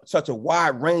such a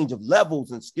wide range of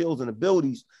levels and skills and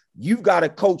abilities. You've got to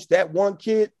coach that one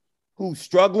kid who's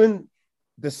struggling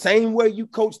the same way you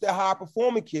coach that high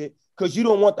performing kid, because you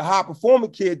don't want the high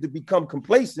performing kid to become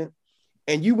complacent,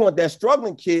 and you want that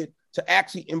struggling kid to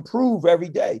actually improve every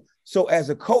day. So as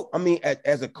a coach,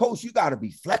 as a coach, you got to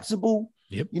be flexible.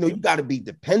 Yep. You know, you got to be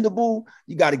dependable.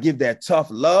 You got to give that tough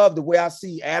love the way I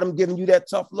see Adam giving you that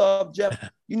tough love, Jeff.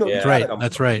 You know, that's right.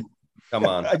 That's right. Come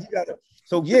on.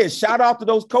 So yeah, shout out to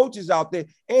those coaches out there.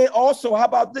 And also, how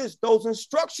about this? Those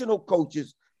instructional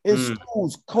coaches in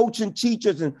schools, coaching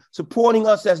teachers and supporting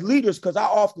us as leaders. Because I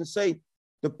often say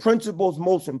the principal's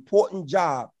most important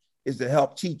job is to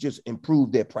help teachers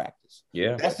improve their practice.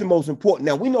 Yeah. That's the most important.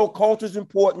 Now, we know culture is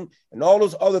important and all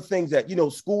those other things that, you know,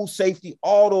 school safety,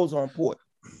 all those are important.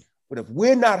 But if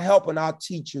we're not helping our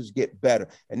teachers get better,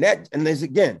 and there's,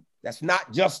 again, that's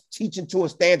not just teaching to a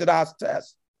standardized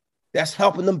test. That's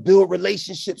helping them build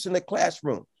relationships in the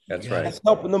classroom. That's right. That's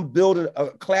helping them build a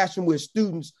classroom where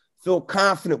students feel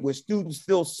confident, where students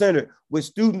feel centered, where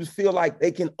students feel like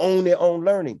they can own their own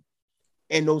learning.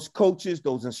 And those coaches,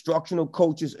 those instructional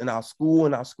coaches in our school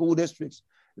and our school districts,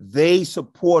 they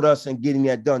support us in getting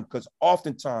that done. Because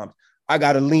oftentimes I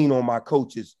got to lean on my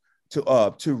coaches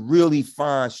to really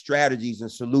find strategies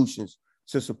and solutions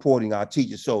to supporting our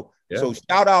teachers. So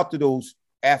shout out to those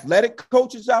athletic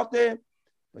coaches out there,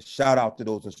 but shout out to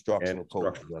those instructional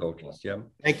coaches. Yeah.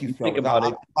 Thank you. Think about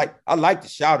it. I like the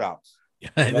shout outs. Yeah,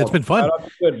 it's been fun.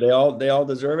 Good. They all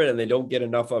deserve it, and they don't get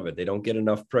enough of it. They don't get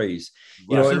enough praise.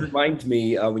 You know, it reminds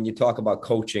me when you talk about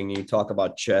coaching and you talk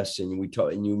about chess, and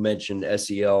you mentioned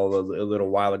SEL a little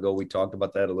while ago. We talked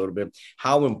about that a little bit.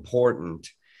 How important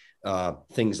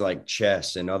things like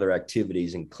chess and other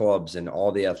activities and clubs and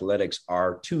all the athletics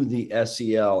are to the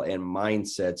SEL and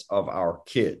mindsets of our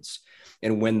kids.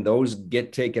 And when those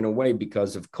get taken away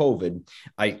because of COVID,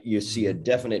 you see a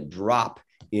definite drop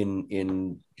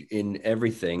in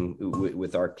everything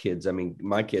with our kids. I mean,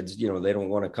 my kids, you know, they don't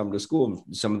want to come to school.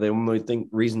 Some of the only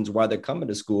reasons why they're coming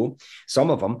to school, some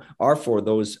of them are for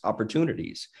those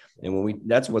opportunities. And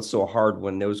that's what's so hard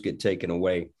when those get taken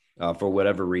away for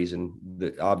whatever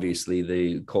reason. Obviously,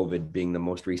 the COVID being the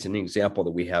most recent example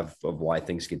that we have of why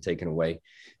things get taken away.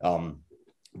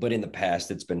 But in the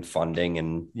past, it's been funding,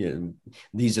 and you know,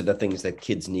 these are the things that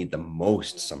kids need the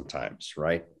most sometimes,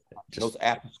 right? Those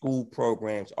after-school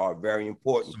programs are very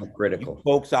important. So critical. You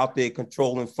folks out there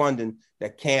controlling funding,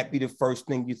 that can't be the first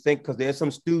thing you think, because there's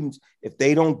some students, if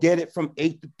they don't get it from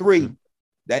 8 to 3,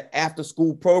 that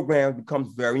after-school program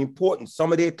becomes very important.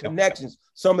 Some of their connections,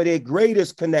 some of their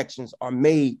greatest connections are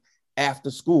made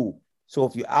after school. So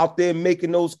if you're out there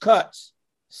making those cuts,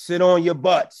 sit on your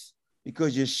butts,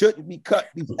 because you shouldn't be cut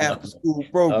these after-school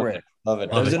programs. Love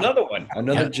it. There's another one,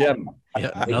 another gem.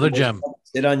 Yeah, another gem.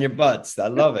 Sit on your butts. I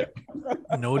love it.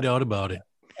 No doubt about it.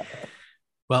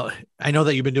 Well, I know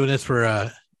that you've been doing this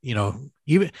for,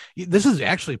 even this is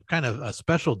actually kind of a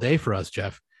special day for us,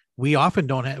 Jeff. We often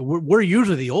don't have, we're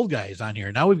usually the old guys on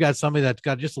here. Now we've got somebody that's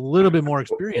got just a little bit more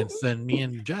experience than me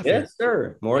and Jeff. Yes,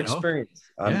 sir. More experience.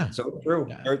 So true.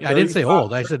 I didn't say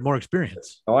old. I said more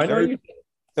experience. Oh, I know you.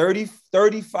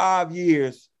 35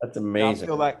 years. That's amazing.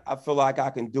 I feel like I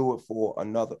can do it for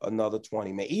another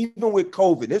 20, man. Even with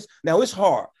COVID, it's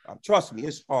hard. Trust me,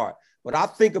 it's hard. But I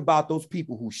think about those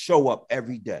people who show up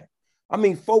every day. I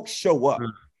mean, folks show up,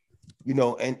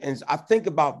 and I think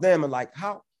about them and like,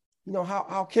 how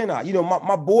can I?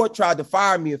 My board tried to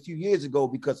fire me a few years ago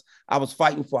because I was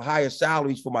fighting for higher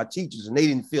salaries for my teachers, and they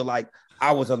didn't feel like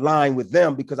I was aligned with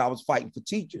them because I was fighting for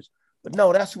teachers. But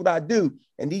no, that's what I do.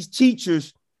 And these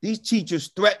teachers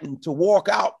threatened to walk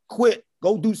out, quit,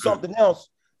 go do something else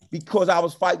because I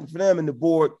was fighting for them, and the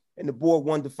board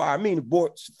wanted to fire me. And the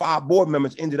 5 board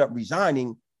members ended up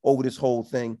resigning over this whole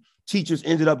thing. Teachers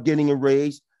ended up getting a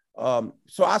raise.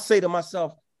 So I say to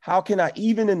myself, how can I,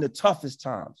 even in the toughest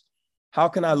times, how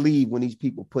can I leave when these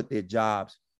people put their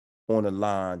jobs on the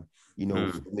line,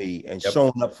 for me, and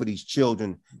showing up for these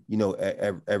children,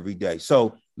 every day.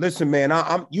 So listen, man,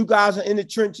 you guys are in the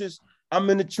trenches. I'm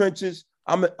in the trenches.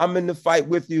 I'm in the fight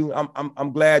with you.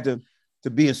 I'm glad to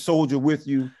be a soldier with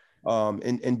you,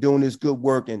 and doing this good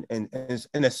work, and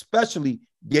especially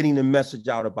getting the message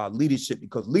out about leadership,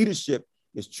 because leadership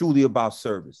is truly about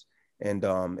service. And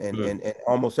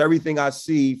almost everything I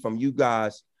see from you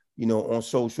guys, on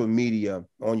social media,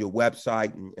 on your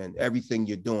website, and everything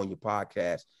you're doing, your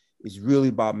podcast, is really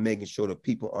about making sure that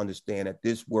people understand that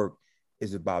this work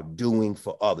is about doing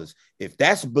for others. If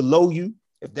that's below you,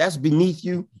 if that's beneath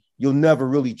you, you'll never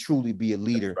really truly be a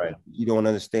leader. Right. You don't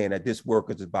understand that this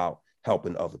work is about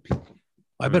helping other people.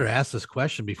 I better ask this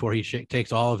question before he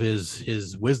takes all of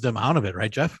his wisdom out of it,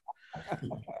 right, Jeff?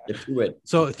 Get to it.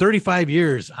 So 35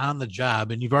 years on the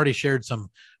job, and you've already shared some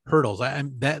hurdles.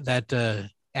 That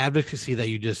advocacy that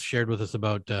you just shared with us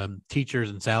about teachers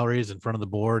and salaries in front of the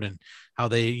board, and how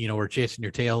they, were chasing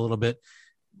your tail a little bit.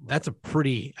 That's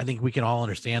I think we can all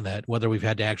understand that, whether we've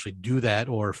had to actually do that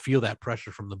or feel that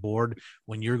pressure from the board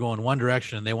when you're going one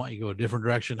direction and they want you to go a different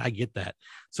direction. I get that.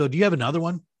 So do you have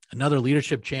another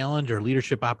leadership challenge or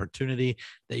leadership opportunity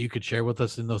that you could share with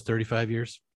us in those 35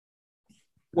 years?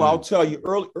 Well, I'll tell you,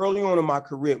 early on in my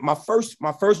career, my first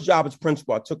job as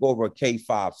principal, I took over a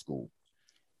K-5 school,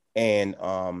 and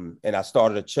I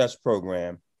started a chess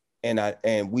program,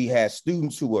 and we had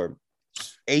students who were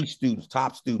A students,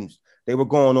 top students. They were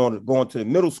going to the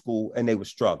middle school, and they were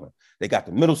struggling. They got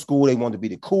to middle school, they wanted to be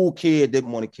the cool kid,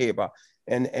 didn't want to care about,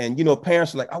 and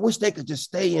parents are like, I wish they could just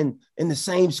stay in the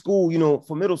same school,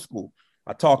 for middle school.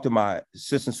 I talked to my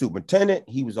assistant superintendent,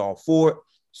 he was all for it.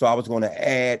 So I was going to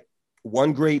add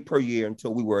 1 grade per year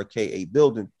until we were a K-8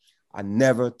 building. I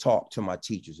never talked to my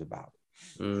teachers about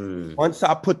it. Once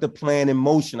I put the plan in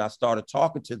motion, I started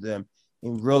talking to them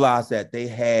and realized that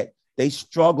they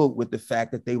struggled with the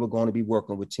fact that they were going to be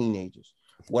working with teenagers.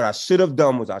 What I should have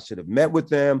done was I should have met with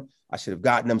them. I should have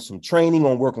gotten them some training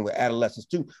on working with adolescents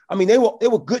too. I mean, they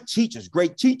were good teachers,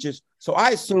 great teachers. So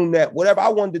I assumed that whatever I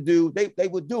wanted to do, they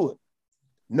would do it.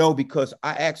 No, because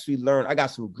I actually learned, I got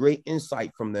some great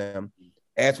insight from them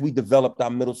as we developed our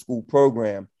middle school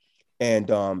program, and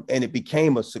it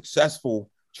became a successful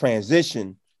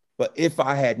transition. But if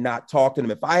I had not talked to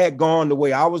them, if I had gone the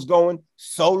way I was going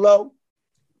solo,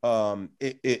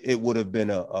 it would have been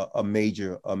a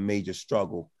major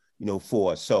struggle,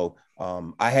 for us. So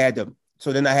then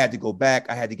I had to go back.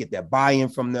 I had to get that buy-in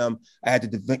from them. I had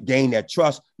to gain that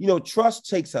trust. Trust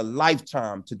takes a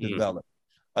lifetime to develop,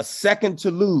 a second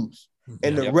to lose,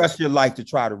 and the rest of your life to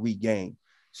try to regain.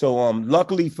 So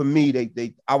luckily for me,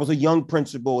 I was a young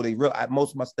principal.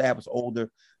 Most of my staff was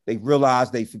older. They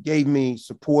realized, they forgave me,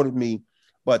 supported me.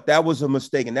 But that was a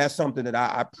mistake. And that's something that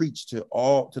I preach to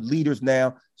leaders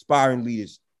now, aspiring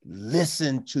leaders.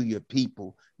 Listen to your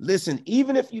people. Listen,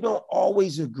 even if you don't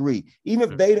always agree, even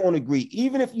if they don't agree,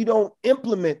 even if you don't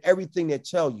implement everything they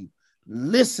tell you,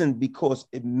 listen, because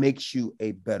it makes you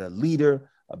a better leader,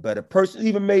 a better person. It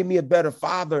even made me a better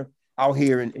father out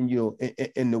here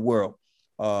in the world,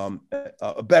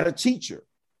 a better teacher.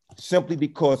 simply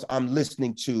because I'm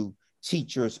listening to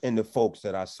teachers and the folks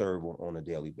that I serve on a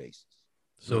daily basis.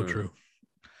 So true.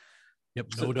 Yep,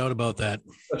 no doubt about that.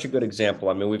 Such a good example.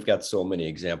 I mean, we've got so many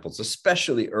examples,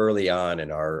 especially early on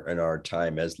in our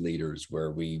time as leaders,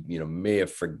 where we, may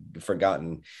have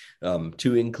forgotten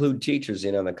to include teachers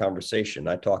in on the conversation.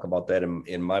 I talk about that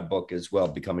in my book as well,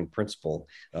 Becoming Principal,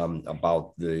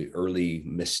 about the early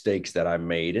mistakes that I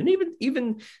made, and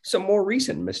even some more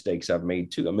recent mistakes I've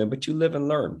made too. I mean, but you live and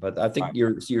learn. But I think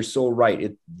you're so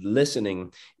right.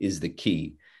 Listening is the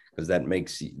key. Because that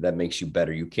makes you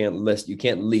better. You can't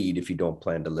lead if you don't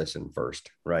plan to listen first,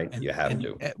 right? You have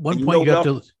to. At one point, you have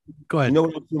to go ahead. You know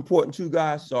what's important too,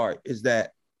 guys? Sorry, is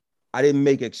that I didn't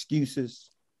make excuses.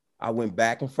 I went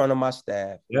back in front of my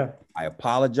staff. Yeah. I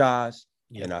apologized,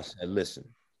 and I said, "Listen,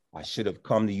 I should have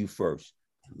come to you first.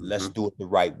 Let's do it the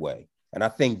right way." And I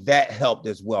think that helped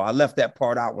as well. I left that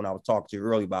part out when I was talking to you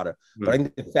earlier about it, but I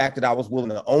think the fact that I was willing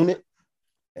to own it,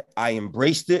 I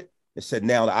embraced it. It said,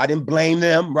 now I didn't blame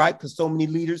them, right? Because so many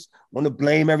leaders want to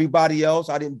blame everybody else.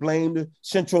 I didn't blame the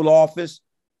central office.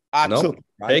 I took it.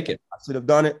 Right? Take it. I should have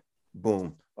done it.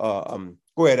 Boom. Go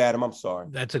ahead, Adam. I'm sorry.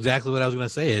 That's exactly what I was going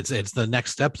to say. It's the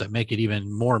next steps that make it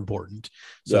even more important.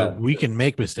 So we can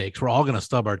make mistakes. We're all going to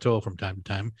stub our toe from time to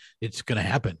time. It's going to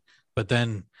happen. But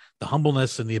then the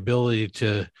humbleness and the ability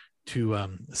to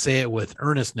say it with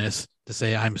earnestness, to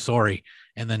say, I'm sorry.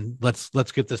 And then let's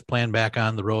get this plan back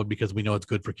on the road because we know it's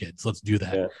good for kids. Let's do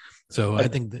that. Yeah. So I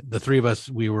think the three of us,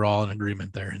 we were all in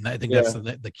agreement there. And I think that's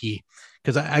the key,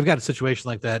 because I've got a situation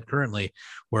like that currently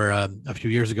where a few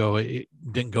years ago, it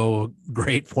didn't go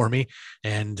great for me.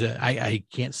 And I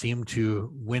can't seem to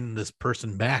win this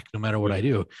person back no matter what I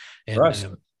do. And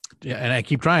and I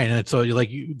keep trying. And so you're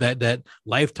like that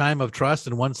lifetime of trust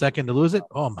in 1 second to lose it.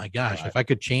 Oh my gosh. If I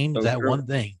could change that one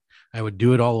thing, I would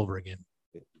do it all over again.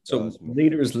 So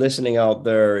leaders listening out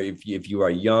there, if you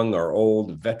are young or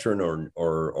old, veteran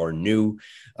or new,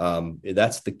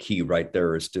 that's the key right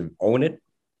there, is to own it.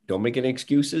 Don't make any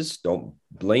excuses. Don't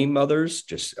blame others.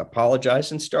 Just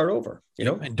apologize and start over.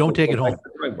 And don't take it home.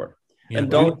 And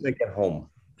don't take it home.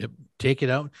 Yep. Take it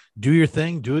out. Do your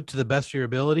thing. Do it to the best of your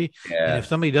ability. Yeah. And if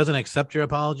somebody doesn't accept your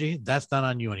apology, that's not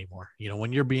on you anymore.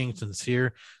 When you're being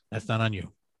sincere, that's not on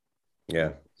you.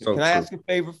 Yeah. So can I ask a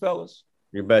favor, fellas?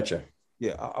 You betcha.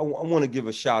 Yeah, I want to give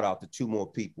a shout out to two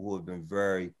more people who have been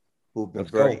very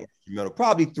instrumental.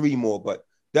 Probably three more, but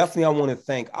definitely I want to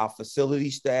thank our facility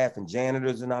staff and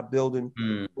janitors in our building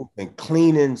who've been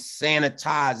cleaning,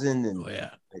 sanitizing,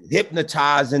 and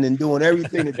hypnotizing and doing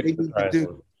everything that they need to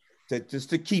do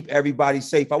to keep everybody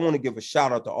safe. I want to give a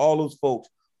shout out to all those folks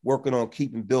working on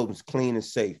keeping buildings clean and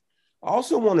safe. I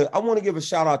want to give a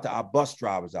shout out to our bus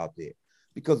drivers out there,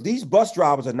 because these bus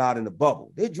drivers are not in the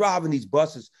bubble. They're driving these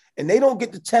buses and they don't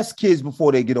get to test kids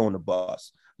before they get on the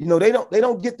bus. They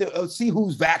don't get to see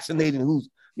who's vaccinated and who's,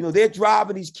 they're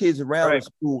driving these kids around the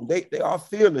school. They are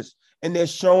fearless and they're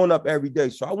showing up every day.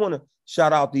 So I want to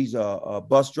shout out these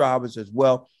bus drivers as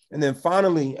well. And then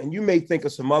finally, and you may think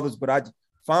of some others, but I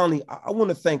want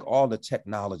to thank all the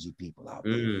technology people out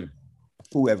there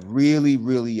who have really,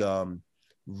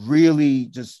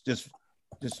 just,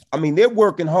 I mean, they're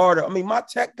working harder. I mean, my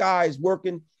tech guy is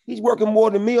working. He's working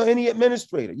more than me or any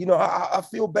administrator. I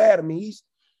feel bad. I mean,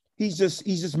 he's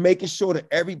just making sure that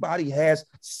everybody has,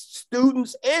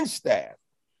 students and staff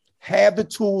have the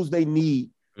tools they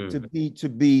need to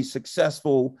be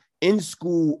successful in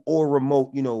school or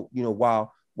remote,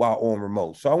 while on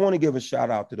remote. So I want to give a shout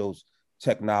out to those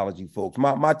technology folks.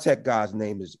 My tech guy's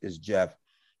name is Jeff.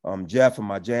 Jeff, and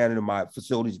my janitor, my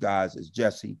facilities guys is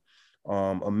Jesse.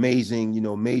 Amazing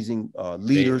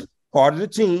leaders, part of the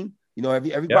team.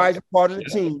 Everybody's a part of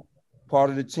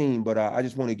the team. But I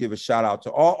just want to give a shout out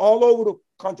to all over the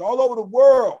country, all over the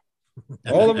world,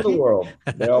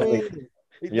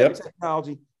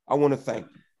 technology. I want to thank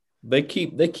you. They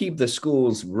keep the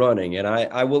schools running, and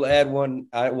I will add one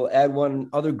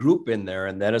other group in there,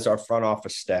 and that is our front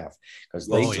office staff, because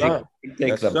they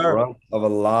take the brunt of a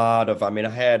lot of. I mean, I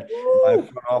had my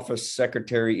front office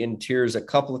secretary in tears a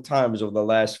couple of times over the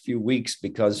last few weeks,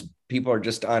 because people are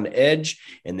just on edge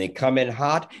and they come in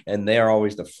hot, and they are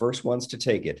always the first ones to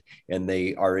take it, and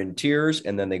they are in tears,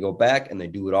 and then they go back and they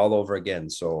do it all over again.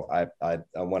 So I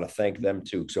want to thank them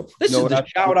too. So this is the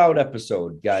shout out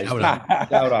episode, guys. Shout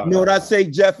out. You know what I say,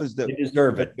 Jeff, is they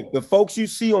deserve it. The folks you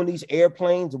see on these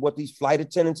airplanes and what these flight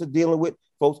attendants are dealing with,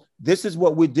 folks, this is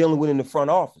what we're dealing with in the front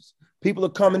office. People are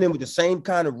coming in with the same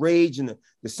kind of rage and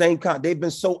the same kind. They've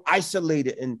been so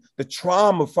isolated, and the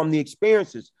trauma from the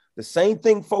experiences. The same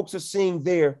thing folks are seeing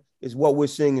there is what we're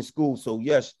seeing in school. So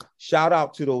yes, shout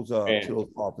out to those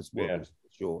office workers, for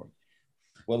sure.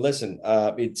 Well, listen,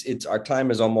 it's our time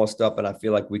is almost up, and I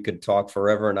feel like we could talk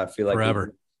forever, and I feel like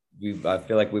I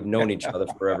feel like we've known each other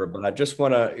forever. But I just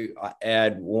want to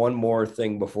add one more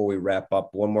thing before we wrap up.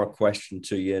 One more question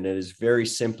to you, and it is very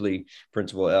simply,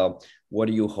 Principal L, what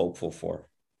are you hopeful for?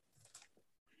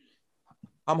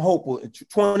 I'm hopeful.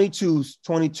 22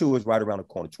 is right around the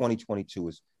corner. 2022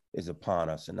 is upon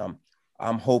us, and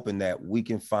I'm hoping that we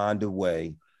can find a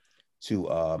way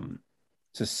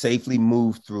to safely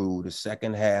move through the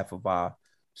second half of our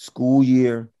school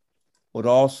year, but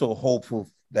also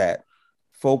hopeful that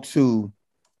folks who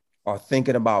are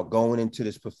thinking about going into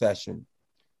this profession,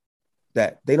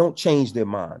 that they don't change their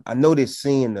mind. I know they're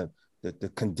seeing the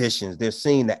conditions, they're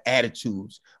seeing the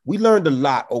attitudes. We learned a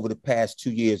lot over the past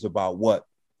 2 years about what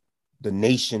the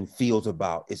nation feels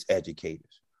about its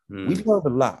educators. We've learned a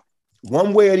lot.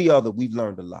 One way or the other, we've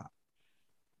learned a lot.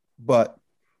 But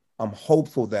I'm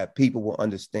hopeful that people will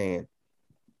understand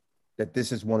that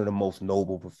this is one of the most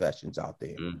noble professions out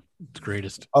there. It's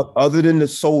greatest. Other than the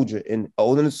soldier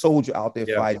out there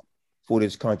fighting for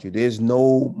this country, there's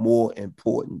no more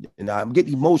important, and I'm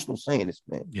getting emotional saying this,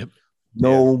 man. Yep.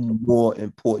 No more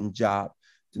important job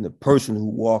than the person who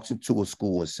walks into a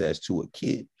school and says to a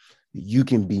kid, you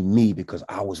can be me because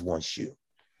I was once you.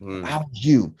 I was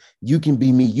you. You can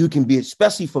be me. You can be,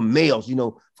 especially for males,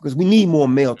 because we need more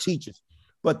male teachers.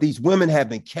 But these women have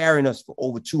been carrying us for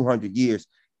over 200 years,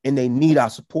 and they need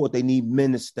our support. They need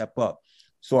men to step up.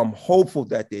 So I'm hopeful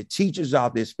that there are teachers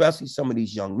out there, especially some of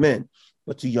these young men,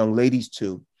 but to young ladies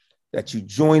too, that you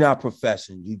join our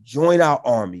profession, you join our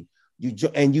army, you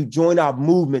join our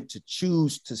movement to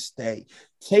choose to stay.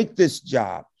 Take this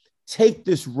job, take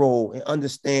this role, and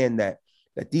understand that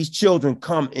these children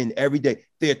come in every day.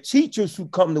 There are teachers who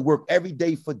come to work every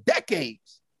day for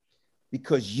decades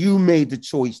because you made the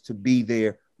choice to be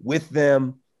there with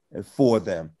them and for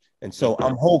them. And so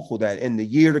I'm hopeful that in the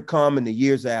year to come and the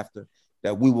years after,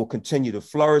 that we will continue to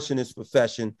flourish in this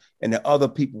profession and that other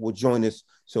people will join us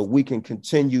so we can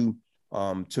continue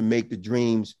to make the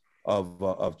dreams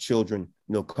of children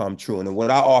come true. And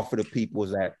what I offer to people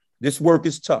is that this work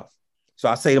is tough. So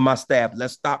I say to my staff,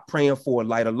 let's stop praying for a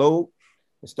lighter load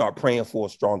and start praying for a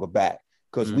stronger back,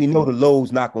 because we know the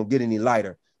load's not going to get any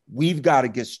lighter. We've got to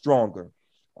get stronger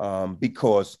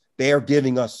because they're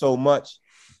giving us so much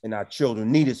and our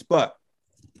children need us. But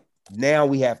now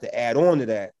we have to add on to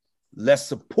that. Let's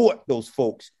support those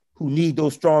folks who need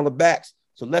those stronger backs.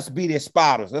 So let's be their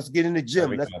spotters. Let's get in the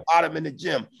gym. Let's spot them in the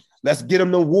gym. Let's get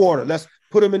them the water. Let's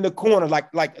put them in the corner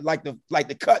like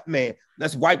the cut man.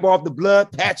 Let's wipe off the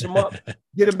blood, patch them up,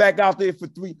 get them back out there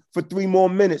for three more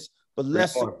minutes. But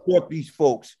let's support these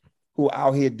folks who are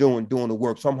out here doing the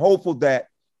work. So I'm hopeful that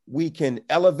we can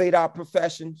elevate our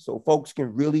profession so folks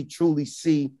can really, truly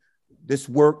see this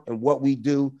work and what we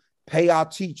do, pay our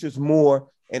teachers more,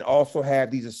 and also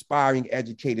have these aspiring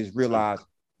educators realize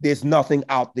there's nothing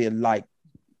out there like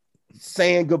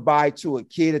saying goodbye to a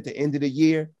kid at the end of the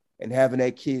year and having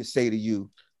that kid say to you,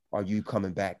 are you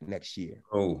coming back next year?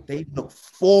 Oh, they look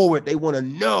forward. They want to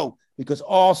know, because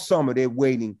all summer they're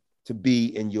waiting to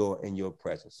be in your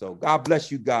presence. So God bless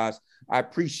you guys. I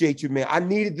appreciate you, man. I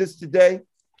needed this today.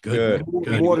 Good.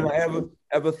 More than I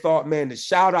ever thought, man. The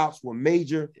shout outs were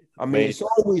major. I mean, it's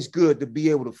always good to be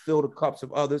able to fill the cups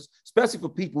of others, especially for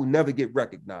people who never get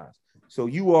recognized. So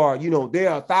you are,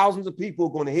 there are thousands of people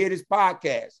going to hear this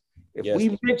podcast. If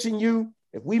we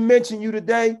mention you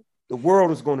today, the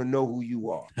world is going to know who you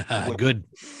are. Good.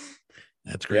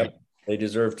 That's great. Yep. They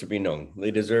deserve to be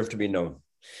known.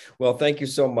 Well, thank you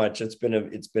so much. It's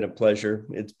been a pleasure.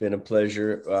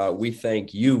 We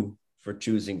thank you for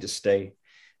choosing to stay.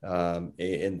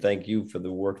 And thank you for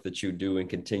the work that you do and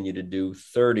continue to do.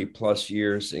 30 plus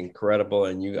years, incredible.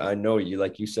 And I know you,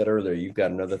 like you said earlier, you've got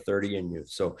another 30 in you.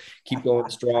 So keep going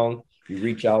strong. You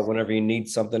reach out whenever you need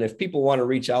something. If people want to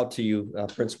reach out to you,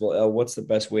 Principal L, what's the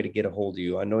best way to get a hold of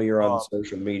you? I know you're on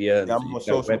social media. Yeah, I'm on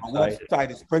social. My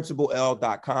website is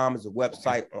principal.l.com. is a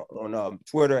website on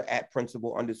Twitter at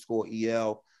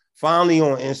principal_EL. Finally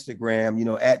on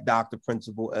Instagram, at Dr.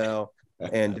 Principal L.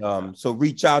 And so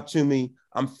reach out to me.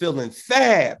 I'm feeling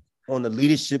fab on the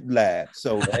Leadership Lab.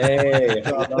 So hey,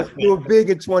 let's do it big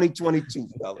in 2022,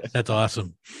 fellas. That's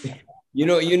awesome.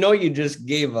 You just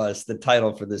gave us the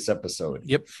title for this episode.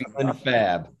 Yep. Feeling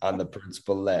fab on the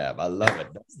Principal Lab. I love it.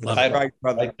 That's the title. Right,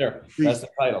 brother. Right there. That's the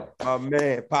title. Oh,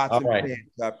 man. Pots and pans.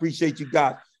 I appreciate you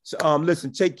guys. So,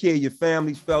 listen, take care of your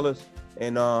families, fellas.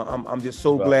 And I'm just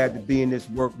so glad to be in this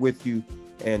work with you.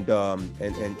 And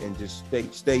just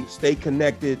stay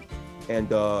connected and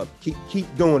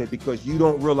keep doing it, because you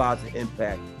don't realize the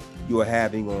impact you are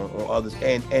having on others.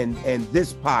 And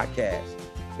this podcast,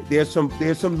 there's some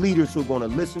leaders who are going to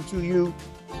listen to you,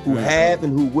 who have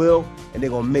and who will, and they're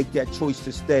going to make that choice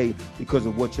to stay because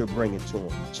of what you're bringing to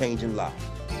them, changing lives.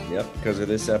 Yep, because of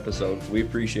this episode. We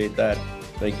appreciate that.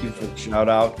 Thank you for the shout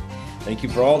out. Thank you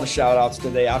for all the shout outs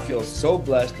today. I feel so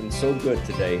blessed and so good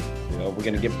today. You know, we're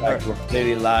going to get back to our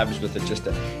daily lives with just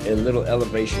a little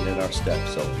elevation in our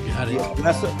steps. So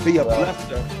be a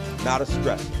blesser, not a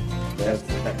stressor.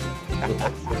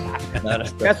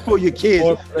 That's for your kids.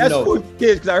 That's for your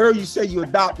kids. Because I heard you say you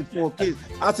adopted 4 kids.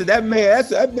 I said that man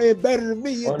better than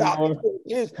me. He adopted 4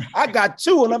 kids. I got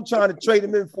 2, and I'm trying to trade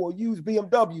them in for a used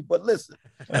BMW. But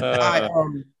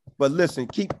listen,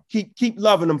 keep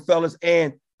loving them, fellas,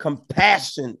 and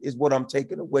compassion is what I'm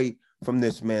taking away from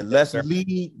this, man. Let's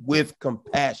lead with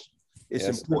compassion. It's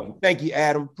important. Thank you,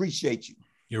 Adam. Appreciate you.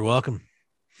 You're welcome.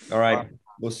 All right.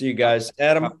 We'll see you guys.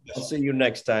 Adam, I'll see you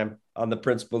next time on the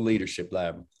Principal Leadership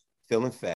Lab. Feeling fat.